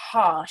mirror is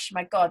harsh.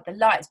 My god, the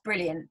light's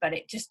brilliant, but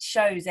it just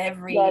shows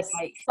every like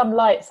some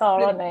lights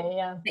aren't they?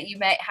 That you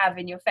may have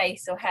in your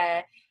face or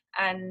hair.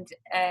 And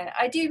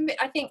I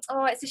think,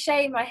 oh, it's a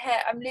shame my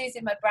hair, I'm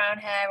losing my brown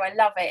hair. I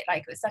love it.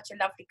 Like it was such a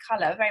lovely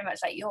colour, very much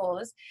like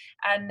yours.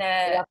 And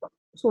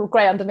it's all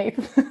grey underneath.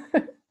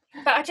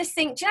 But I just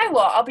think, do you know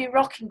what? I'll be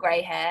rocking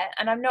grey hair,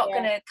 and I'm not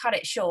going to cut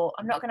it short.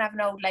 I'm not going to have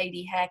an old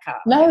lady haircut.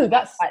 No,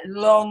 that's like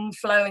long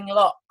flowing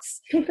locks.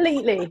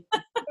 Completely.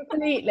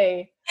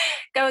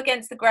 Go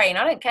against the grain.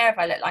 I don't care if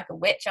I look like a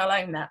witch. I'll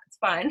own that. It's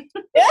fine.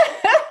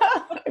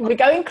 We're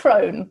going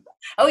crone.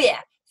 Oh yeah.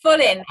 Full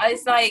in. I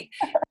was like,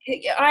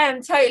 I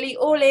am totally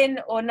all in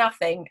or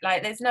nothing.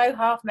 Like there's no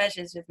half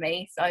measures with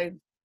me. So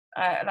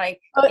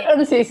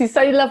honestly, this is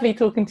so lovely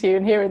talking to you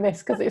and hearing this,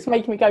 because it's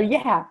making me go,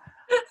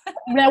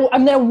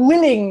 I'm now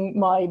willing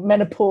my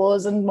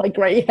menopause and my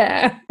grey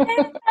hair.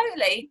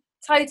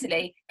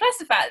 Totally. Plus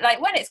the fact, like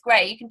when it's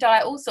grey, you can dye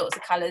it all sorts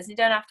of colours. You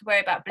don't have to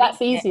worry about bleaching.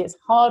 That's easy. It's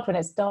hard when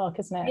it's dark,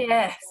 isn't it?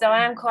 Yeah. So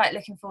I am quite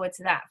looking forward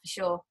to that for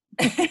sure.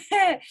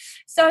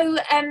 So,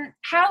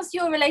 how's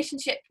your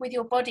relationship with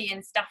your body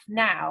and stuff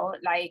now?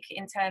 Like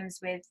in terms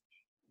with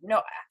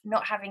not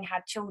having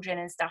had children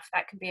and stuff,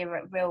 that can be a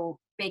real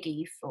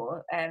biggie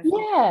for head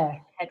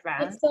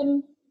round.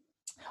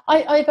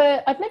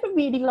 I've never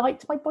really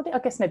liked my body. I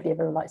guess nobody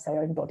ever likes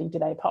their own body, do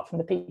they? Apart from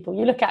the people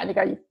you look at and you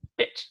go, you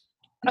bitch.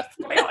 That's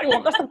the body I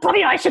want. That's the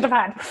body I should have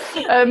had.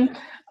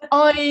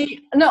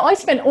 I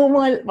spent all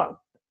my up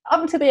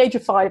until the age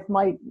of 5,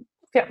 my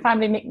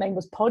family nickname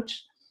was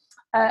Podge,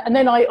 and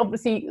then I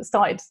obviously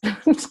started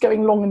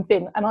going long and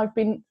thin, and I've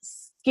been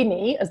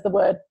skinny, as the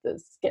word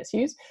that gets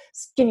used,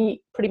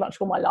 skinny pretty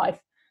much all my life,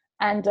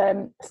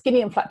 and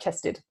skinny and flat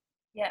chested.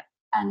 Yeah,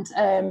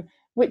 and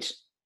which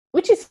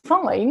is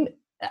fine,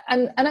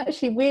 and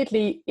actually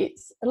weirdly,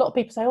 it's a lot of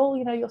people say, oh,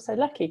 you're so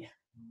lucky,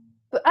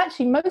 but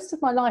actually most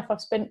of my life I've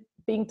spent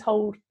being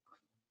told,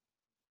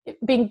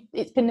 it's been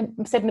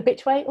said in a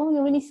bitch way, oh,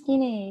 you're really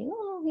skinny,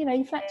 oh,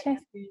 you're flat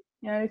chested,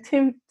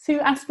 two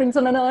aspirins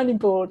on an ironing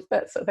board,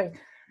 that sort of thing.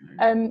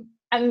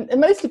 And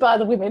mostly by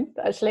other women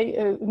actually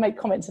who make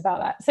comments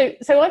about that.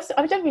 So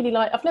I've never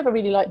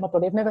really liked my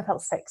body. I've never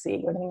felt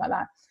sexy or anything like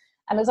that.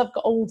 And as I've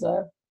got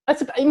older,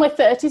 in my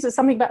 30s, there's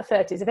something about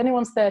 30s. If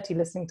anyone's 30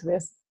 listening to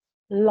this,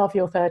 love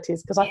your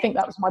 30s, because I think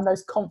that was my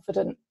most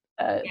confident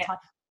time.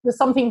 There's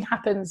something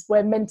happens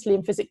where mentally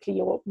and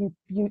physically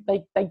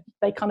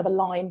they kind of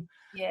align.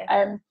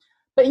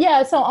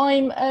 So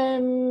I'm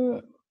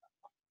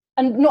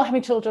and not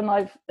having children,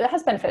 it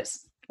has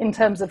benefits in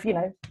terms of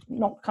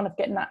not kind of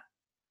getting that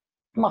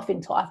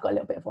muffin top. I've got a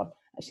little bit of one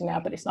actually now,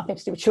 but it's nothing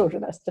to do with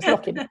children. That's just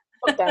lock-in.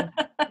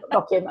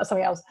 Lock-in, that's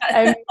something else.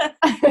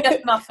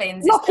 Just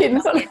muffins.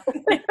 Lock-in.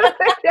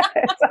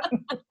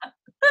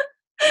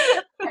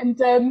 And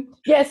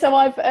so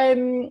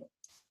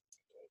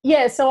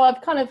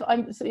I've part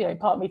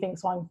of me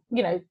thinks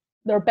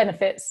there are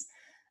benefits.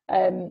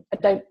 I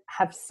don't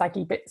have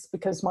saggy bits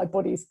because my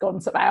body's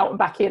gone sort of out and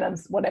back in and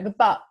whatever,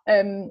 but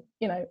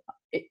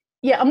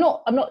yeah,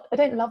 I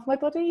don't love my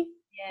body.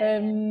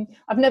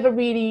 I've never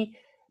really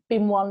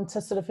been one to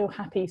sort of feel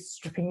happy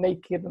stripping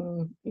naked,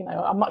 and you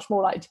know, I'm much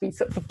more likely to be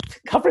sort of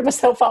covering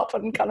myself up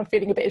and kind of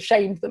feeling a bit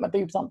ashamed that my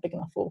boobs aren't big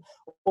enough,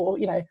 or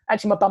you know,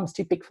 actually my bum's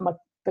too big for my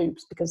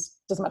boobs, because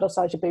it doesn't matter the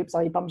size of your boobs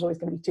are, your bum's always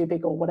going to be too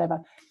big or whatever.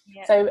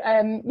 So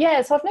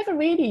so I've never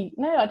really,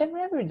 I don't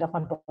ever really love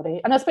my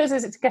body, and I suppose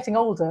as it's getting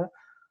older,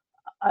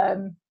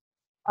 I'm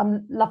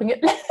loving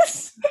it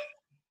less.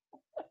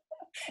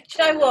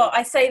 Do you know what?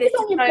 I say this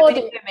to so many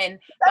women,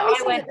 but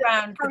I went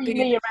round the boob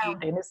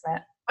queue. Isn't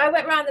it? I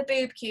went round the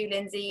boob queue,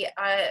 Lindsay,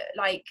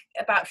 like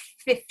about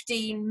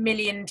 15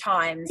 million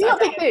times. You got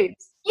big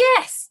boobs?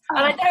 Yes, and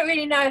I don't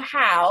really know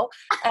how,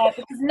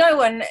 because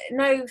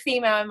no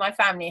female in my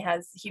family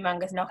has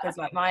humongous knockers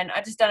like mine.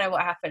 I just don't know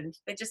what happened.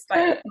 They just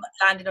like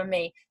landed on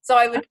me. So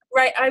I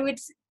would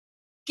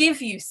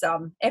give you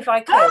some if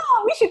I could.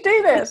 Oh, we should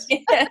do this.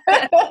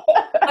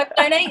 I've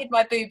donated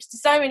my boobs to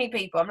so many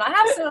people. I'm like,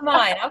 have some of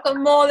mine. I've got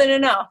more than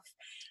enough.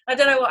 I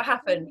don't know what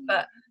happened,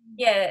 but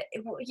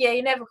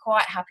you're never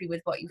quite happy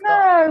with what you've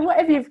got. No,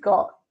 whatever you've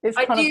got.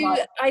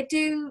 I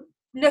do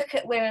look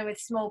at women with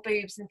small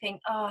boobs and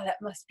think, oh, that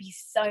must be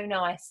so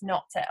nice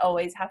not to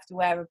always have to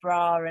wear a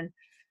bra. And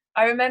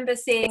I remember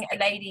seeing a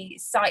lady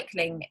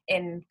cycling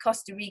in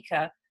Costa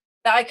Rica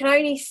that I can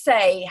only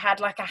say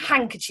had like a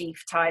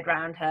handkerchief tied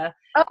around her.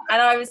 Oh.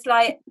 And I was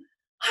like,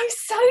 I'm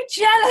so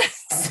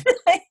jealous.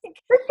 Like,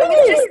 it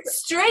was just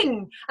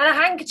string and a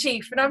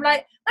handkerchief. And I'm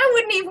like, that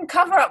wouldn't even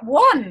cover up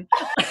one.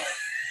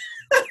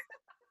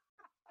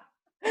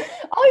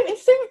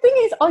 The thing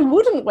is, I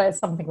wouldn't wear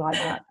something like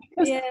that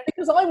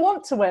because I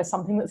want to wear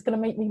something that's going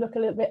to make me look a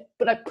little bit,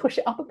 but I push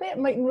it up a bit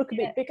and make me look a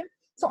bit bigger.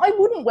 So I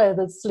wouldn't wear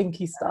the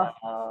slinky stuff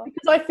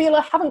because I feel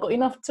I haven't got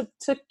enough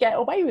to get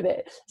away with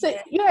it. So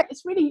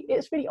it's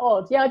really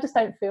odd. Yeah, I just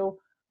don't feel.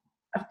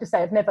 I have to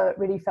say, I've never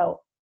really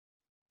felt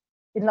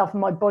in love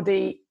with my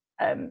body.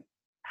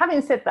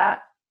 Having said that,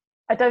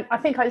 I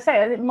think I'd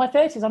say in my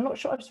 30s, I'm not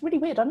sure. It's really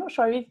weird. I'm not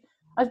sure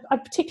I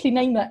particularly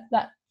named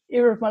that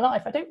era of my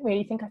life. I don't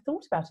really think I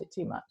thought about it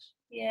too much.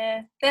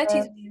 Yeah, 30s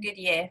was a good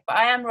year, but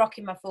I am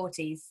rocking my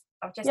 40s.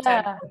 I've just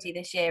turned 40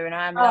 this year, and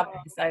I am loving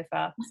it so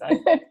far. So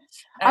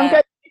I'm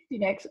going 50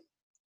 next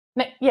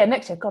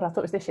year. God, I thought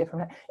it was this year.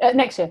 From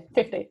next year,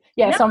 50.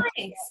 Yeah, nice. So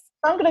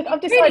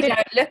I've decided. Really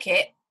don't look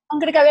it. I'm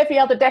going to go every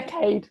other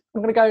decade.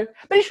 I'm going to go,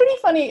 but it's really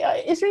funny.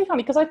 It's really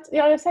funny because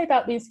I say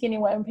about being skinny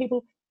and and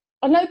people,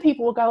 I know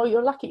people will go, "Oh,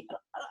 you're lucky."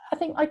 I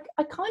think I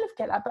kind of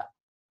get that, but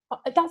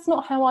that's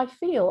not how I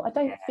feel. I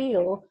don't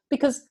feel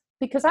because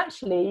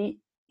actually,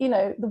 you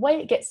know, the way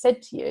it gets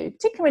said to you,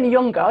 particularly when you're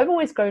younger, I've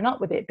always grown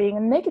up with it being a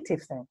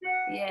negative thing.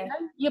 Yeah, you know,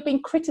 you're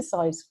being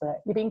criticised for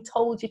it. You're being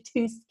told you're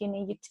too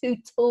skinny, you're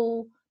too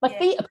tall. My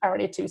feet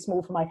apparently are too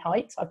small for my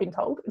height. I've been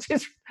told. Which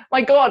is,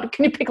 my God,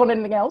 can you pick on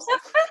anything else?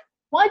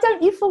 Why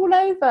don't you fall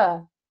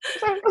over?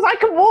 Because I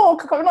can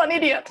walk. I'm not an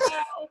idiot.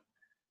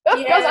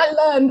 Because I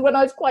learned when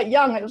I was quite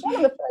young. It was one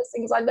of the first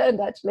things I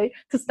learned, actually,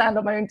 to stand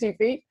on my own 2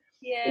 feet.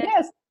 Yeah.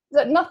 Yes.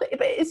 Nothing.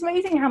 But it's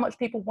amazing how much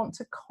people want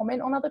to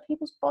comment on other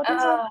people's bodies.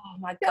 Oh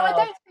my God!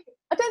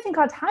 I don't think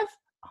I'd have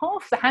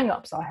half the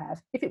hang-ups I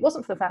have if it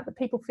wasn't for the fact that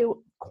people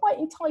feel quite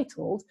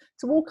entitled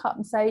to walk up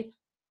and say,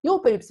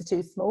 "Your boobs are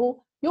too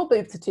small. Your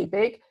boobs are too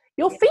big.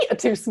 Your feet are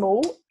too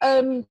small."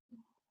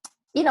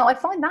 You know, I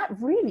find that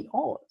really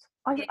odd.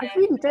 I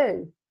really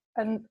do.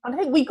 And I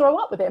think we grow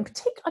up with it. In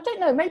particular, I don't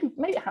know, maybe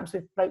it happens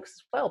with blokes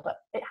as well, but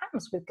it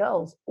happens with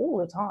girls all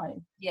the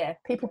time. Yeah.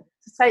 People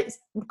say, it's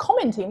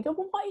commenting, go,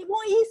 well, why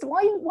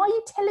are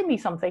you telling me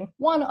something?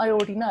 One, I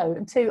already know,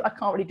 and two, I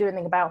can't really do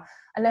anything about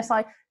unless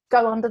I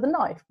go under the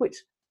knife, which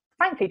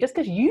frankly, just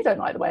because you don't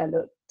like the way I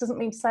look doesn't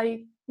mean to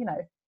say, you know,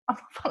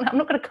 I'm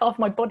not going to carve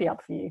my body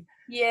up for you.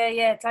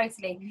 Yeah,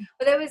 totally.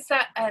 But there was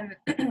that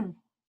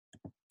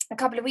a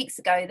couple of weeks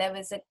ago, there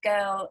was a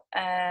girl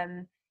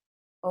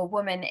or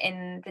woman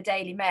in the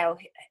Daily Mail.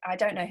 I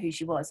don't know who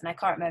she was, and I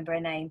can't remember her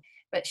name,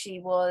 but she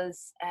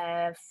was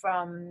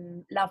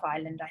from Love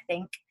Island, I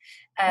think.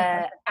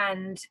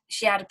 And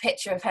she had a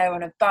picture of her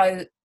on a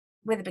boat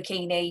with a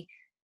bikini,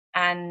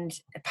 and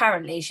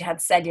apparently she had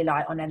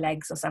cellulite on her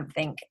legs or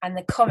something. And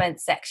the comment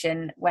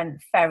section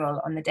went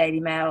feral on the Daily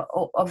Mail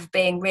of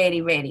being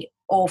really, really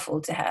awful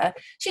to her.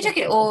 She took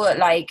it all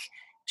like,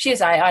 she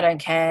was like, I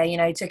don't care, you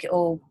know, took it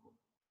all,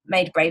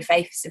 made a brave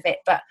face of it.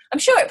 But I'm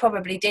sure it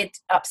probably did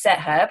upset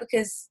her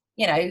because,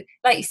 you know,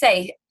 like you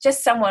say,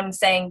 just someone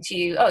saying to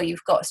you, oh,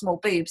 you've got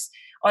small boobs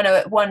on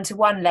a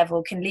one-to-one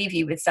level can leave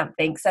you with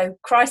something. So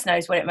Christ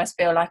knows what it must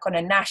feel like on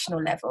a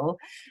national level.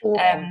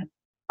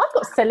 I've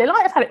got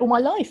cellulite. I've had it all my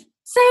life.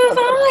 So have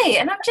I.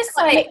 And I'm just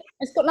like...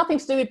 It's got nothing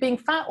to do with being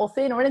fat or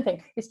thin or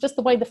anything. It's just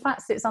the way the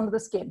fat sits under the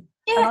skin.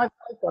 Yeah. And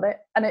I've got it.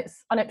 And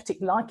I don't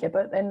particularly like it.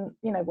 But then,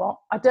 you know what?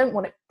 I don't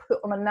want it put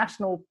on a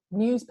national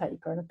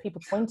newspaper and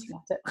people pointing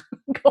at it.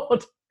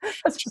 God.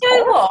 You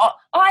know what?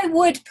 I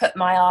would put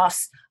my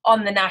ass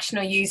on the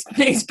national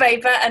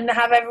newspaper and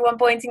have everyone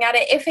pointing at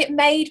it if it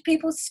made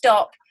people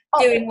stop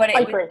doing what it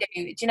would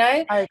do. Do you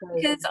know? I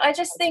agree. Because I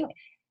just think...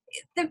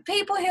 the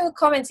people who are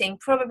commenting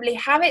probably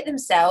have it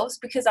themselves,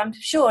 because I'm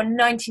sure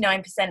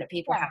 99% of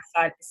people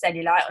have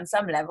cellulite on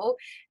some level,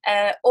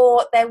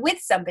 or they're with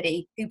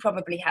somebody who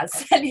probably has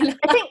cellulite.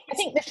 I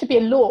think there should be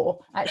a law,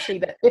 actually,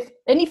 that if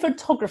any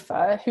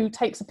photographer who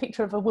takes a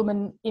picture of a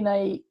woman in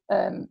a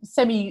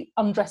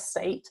semi-undressed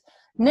state,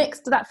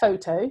 next to that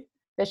photo,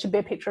 there should be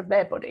a picture of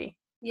their body.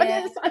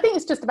 Yeah. I think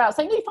it's just about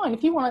saying, yeah, fine,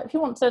 if you want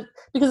to,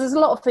 because there's a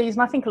lot of these,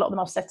 and I think a lot of them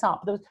I've set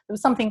up. There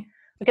was something,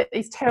 I get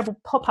these terrible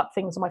pop-up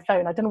things on my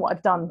phone. I don't know what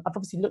I've done. I've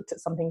obviously looked at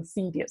something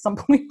seedy at some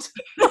point.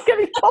 I get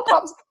these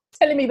pop-ups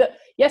telling me that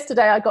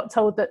yesterday I got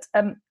told that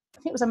I think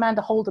it was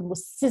Amanda Holden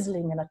was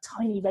sizzling in a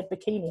tiny red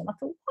bikini, and I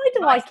thought, why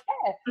do I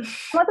care? And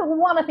I thought, well,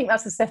 one, I think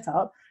that's a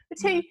setup, but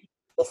two,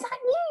 is that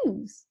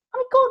news? Oh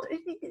my God,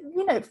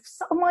 you know,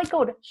 oh my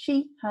God,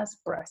 she has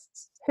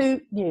breasts. Who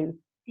knew?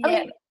 Yeah. I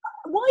mean,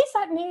 why is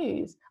that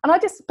news? And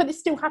but it's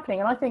still happening,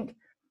 and I think,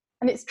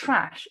 and it's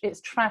trash. It's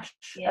trash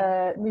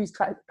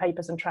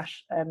papers and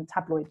trash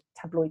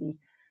tabloidy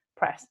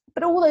press.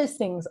 But all those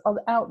things are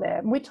out there,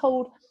 and we're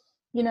told,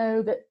 you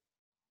know, that,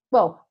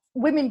 well,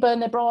 women burn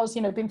their bras.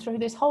 You know, been through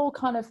this whole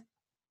kind of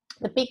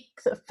the big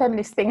sort of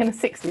feminist thing in the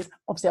 60s.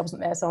 Obviously, I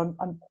wasn't there, so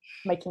I'm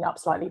making up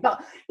slightly.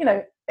 But you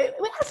know, it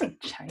hasn't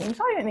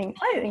changed. I don't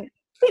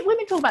think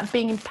women talk about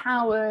being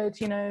empowered.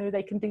 You know,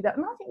 they can do that,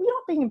 and I think you're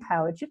not being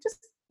empowered. You're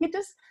just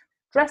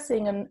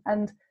dressing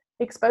and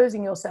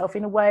exposing yourself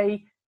in a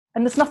way.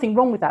 And there's nothing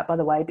wrong with that, by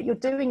the way, but you're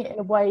doing it in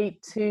a way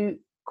to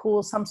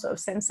cause some sort of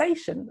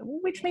sensation,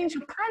 which means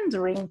you're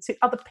pandering to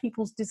other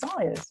people's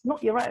desires,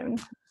 not your own.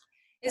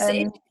 It's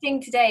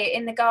interesting today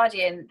in The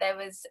Guardian, there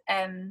was,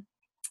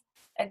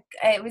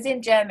 it was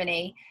in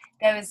Germany,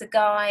 there was a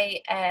guy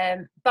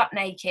butt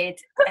naked,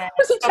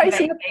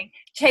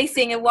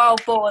 chasing a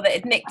wild boar that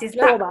had nicked his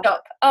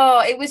laptop.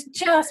 Oh, it was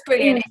just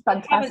brilliant. If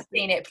you haven't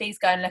seen it, please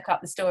go and look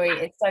up the story.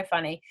 It's so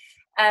funny.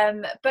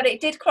 But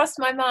it did cross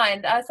my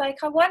mind. I was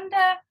like, I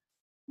wonder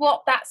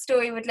what that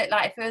story would look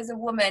like if it was a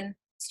woman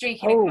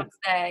streaking across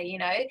there, you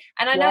know.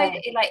 And I know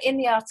that like in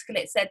the article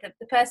it said that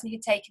the person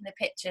who'd taken the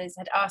pictures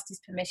had asked his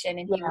permission,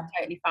 and he was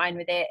totally fine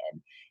with it,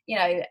 and you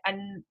know,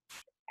 and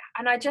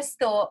I just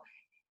thought,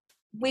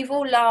 we've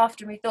all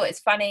laughed and we thought it's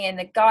funny, and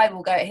the guy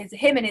will go,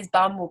 him and his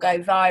bum will go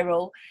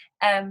viral,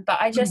 but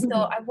I just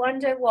thought, I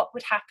wonder what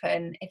would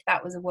happen if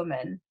that was a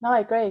woman. No, I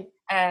agree.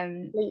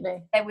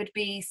 Completely. There would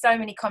be so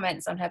many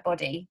comments on her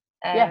body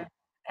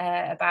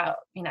about,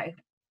 you know,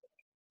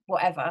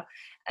 whatever,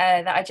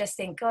 that I just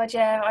think, God,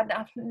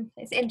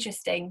 it's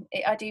interesting.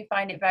 I do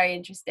find it very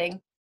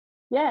interesting.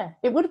 Yeah,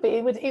 it would be.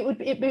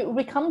 It would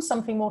become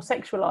something more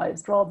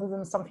sexualized rather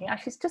than something.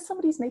 Actually, it's just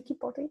somebody's naked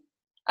body.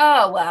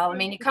 Oh, well, I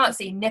mean, you can't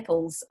see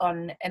nipples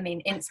on,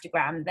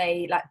 Instagram.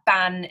 They like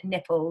ban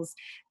nipples,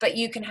 but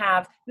you can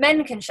have,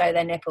 men can show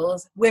their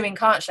nipples, women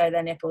can't show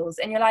their nipples,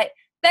 and you're like,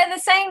 they're the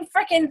same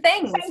freaking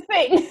things. Same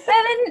thing.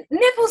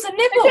 Nipples are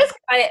nipples.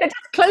 They're just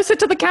closer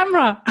to the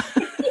camera.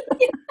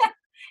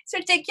 It's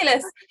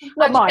ridiculous.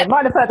 Not mine.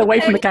 Mine are further away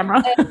from the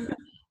camera.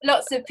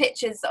 Lots of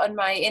pictures on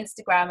my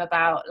Instagram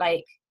about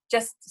like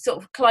just sort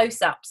of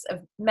close-ups of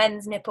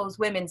men's nipples,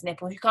 women's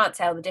nipples. You can't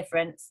tell the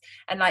difference,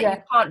 and like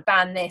you can't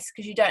ban this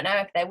because you don't know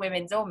if they're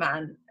women's or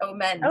men's. Oh,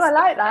 I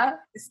like that.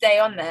 To stay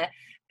on there,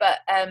 but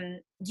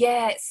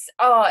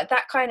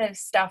that kind of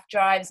stuff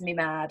drives me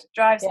mad.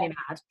 But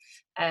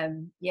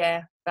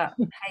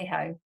hey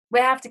ho, we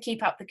have to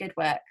keep up the good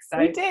work. So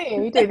we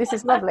do. This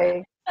is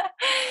lovely.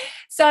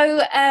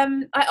 So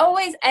I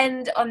always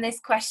end on this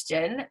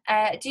question.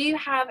 Do you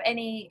have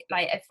any,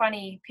 like, a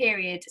funny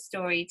period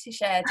story to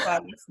share to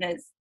our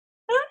listeners?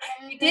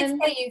 You did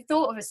say you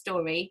thought of a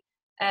story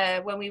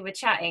when we were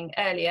chatting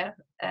earlier,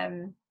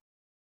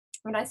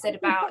 when I said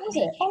about... What was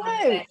it? Oh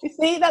no, you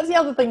see, that's the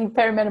other thing with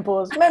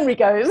perimenopause. Memory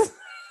goes.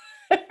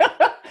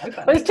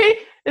 There's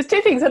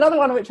two things. Another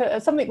one, which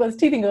there's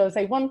two things I would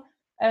say. One,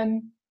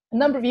 a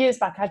number of years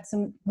back I had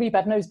some really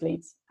bad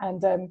nosebleeds,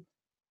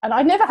 and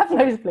I never have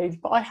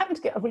nosebleeds, but I happened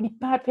to get a really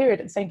bad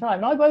period at the same time.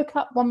 And I woke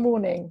up one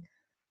morning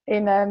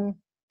and I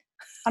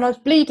was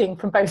bleeding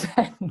from both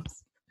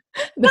ends.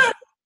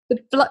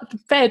 The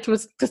bed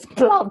was just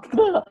blood.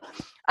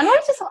 And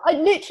I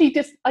literally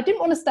didn't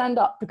want to stand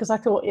up because I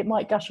thought it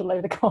might gush all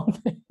over the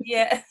carpet.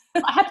 Yeah.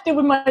 I had to deal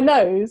with my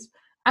nose.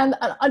 And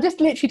I just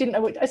literally didn't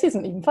know this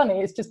isn't even funny.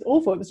 It's just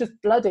awful. It was just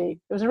bloody.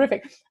 It was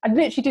horrific. I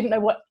literally didn't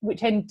know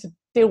which end to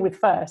deal with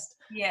first.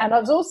 Yeah. And I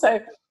was also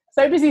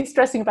so busy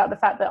stressing about the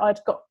fact that I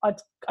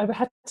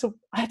had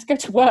to go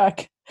to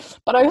work,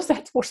 but I also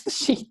had to wash the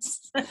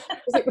sheets because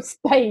it was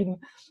stain.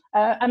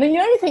 And then the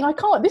only thing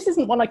this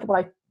isn't one back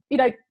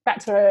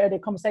to our earlier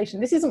conversation,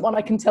 this isn't one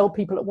I can tell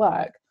people at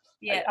work.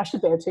 Yeah, I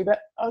should be able to, but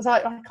I was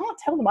like, I can't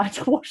tell them I had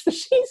to wash the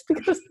sheets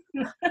because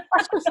I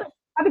just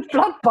had a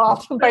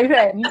bloodbath from both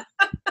ends.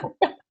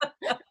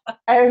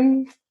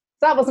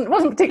 That wasn't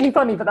particularly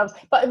funny,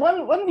 but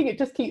one thing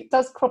it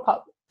does crop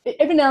up.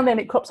 Every now and then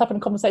it crops up in a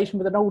conversation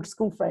with an old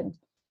school friend,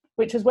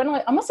 which is when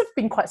I must have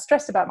been quite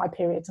stressed about my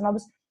periods, and I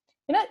was,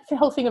 the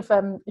whole thing of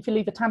if you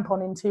leave a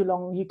tampon in too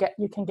long, you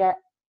can get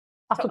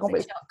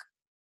toxic shock.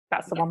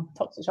 That's the one,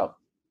 toxic shock.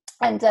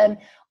 And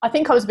I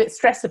think I was a bit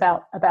stressed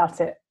about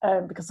it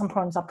because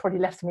sometimes I probably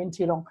left them in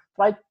too long.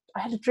 But I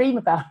had a dream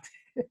about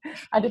it.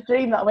 I had a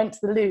dream that I went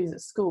to the loos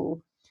at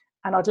school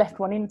and I'd left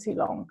one in too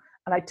long,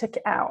 and I took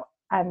it out,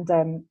 and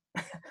there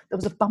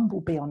was a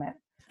bumblebee on it,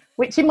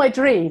 which in my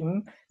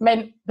dream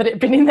meant that it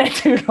had been in there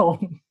too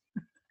long.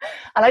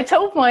 And I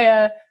told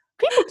my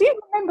people do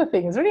remember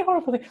things, really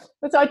horrible things.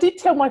 But so I did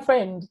tell my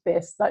friend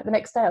this, like the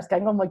next day. I was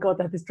going, oh my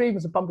God, this dream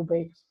was a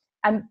bumblebee.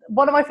 And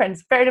one of my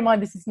friends, bearing in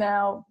mind this is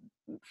now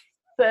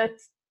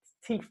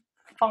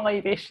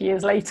 35-ish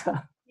years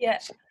later,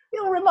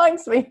 still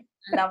reminds me.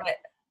 Love it.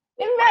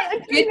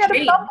 It had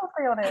a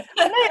bumblebee on it.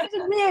 I know, it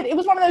was weird. It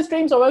was one of those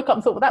dreams I woke up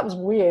and thought, well, that was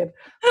weird.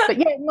 But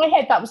yeah, in my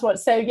head, that was what.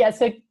 So yeah,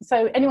 so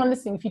anyone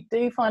listening, if you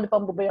do find a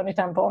bumblebee on your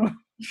tampon,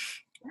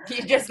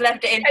 you just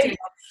left it in too long.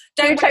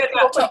 Don't worry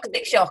about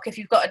toxic shock if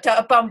you've got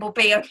a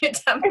bumblebee on your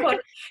tampon.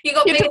 You've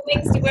got bigger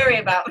things to worry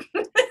about.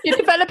 You're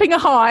developing a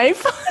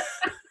hive.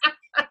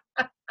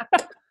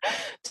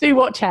 Do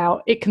watch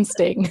out, it can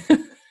sting.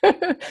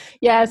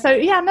 Yeah, so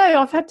yeah, no,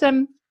 I've had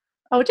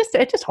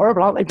they're just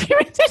horrible, aren't they?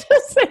 They're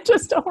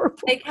just horrible.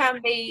 They can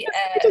be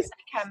they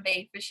can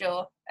be for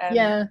sure.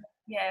 Yeah.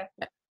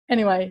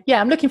 Anyway,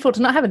 yeah, I'm looking forward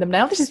to not having them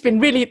now. This has been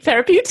really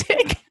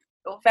therapeutic.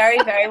 You're very,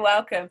 very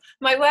welcome.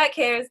 My work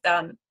here is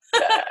done.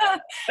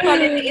 Well,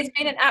 Lindsay, it's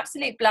been an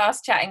absolute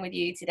blast chatting with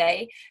you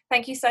today.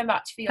 Thank you so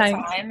much for your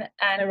time.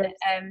 And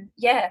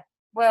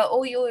well,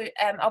 all your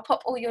I'll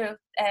pop all your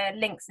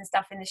links and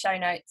stuff in the show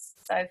notes,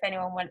 so if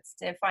anyone wants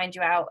to find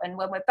you out, and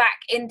when we're back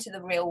into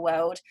the real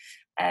world,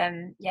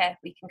 we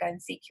can go and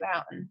seek you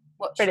out and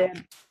watch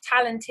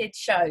talented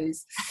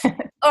shows.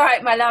 All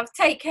right, my love,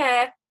 take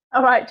care.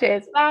 All right,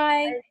 cheers.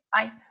 Bye.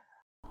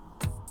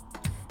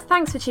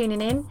 Thanks for tuning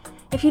in.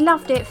 If you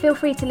loved it, feel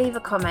free to leave a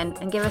comment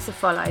and give us a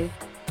follow.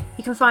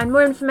 You can find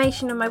more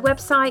information on my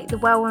website,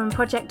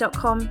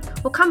 thewellwomanproject.com,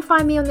 or come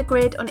find me on the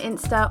grid on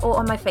Insta or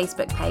on my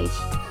Facebook page.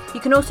 You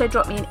can also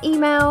drop me an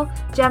email,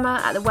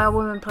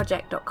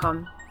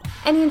 gemma@thewellwomanproject.com.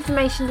 Any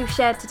information we've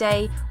shared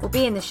today will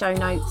be in the show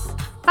notes.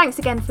 Thanks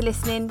again for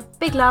listening.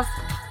 Big love,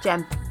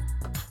 Gem.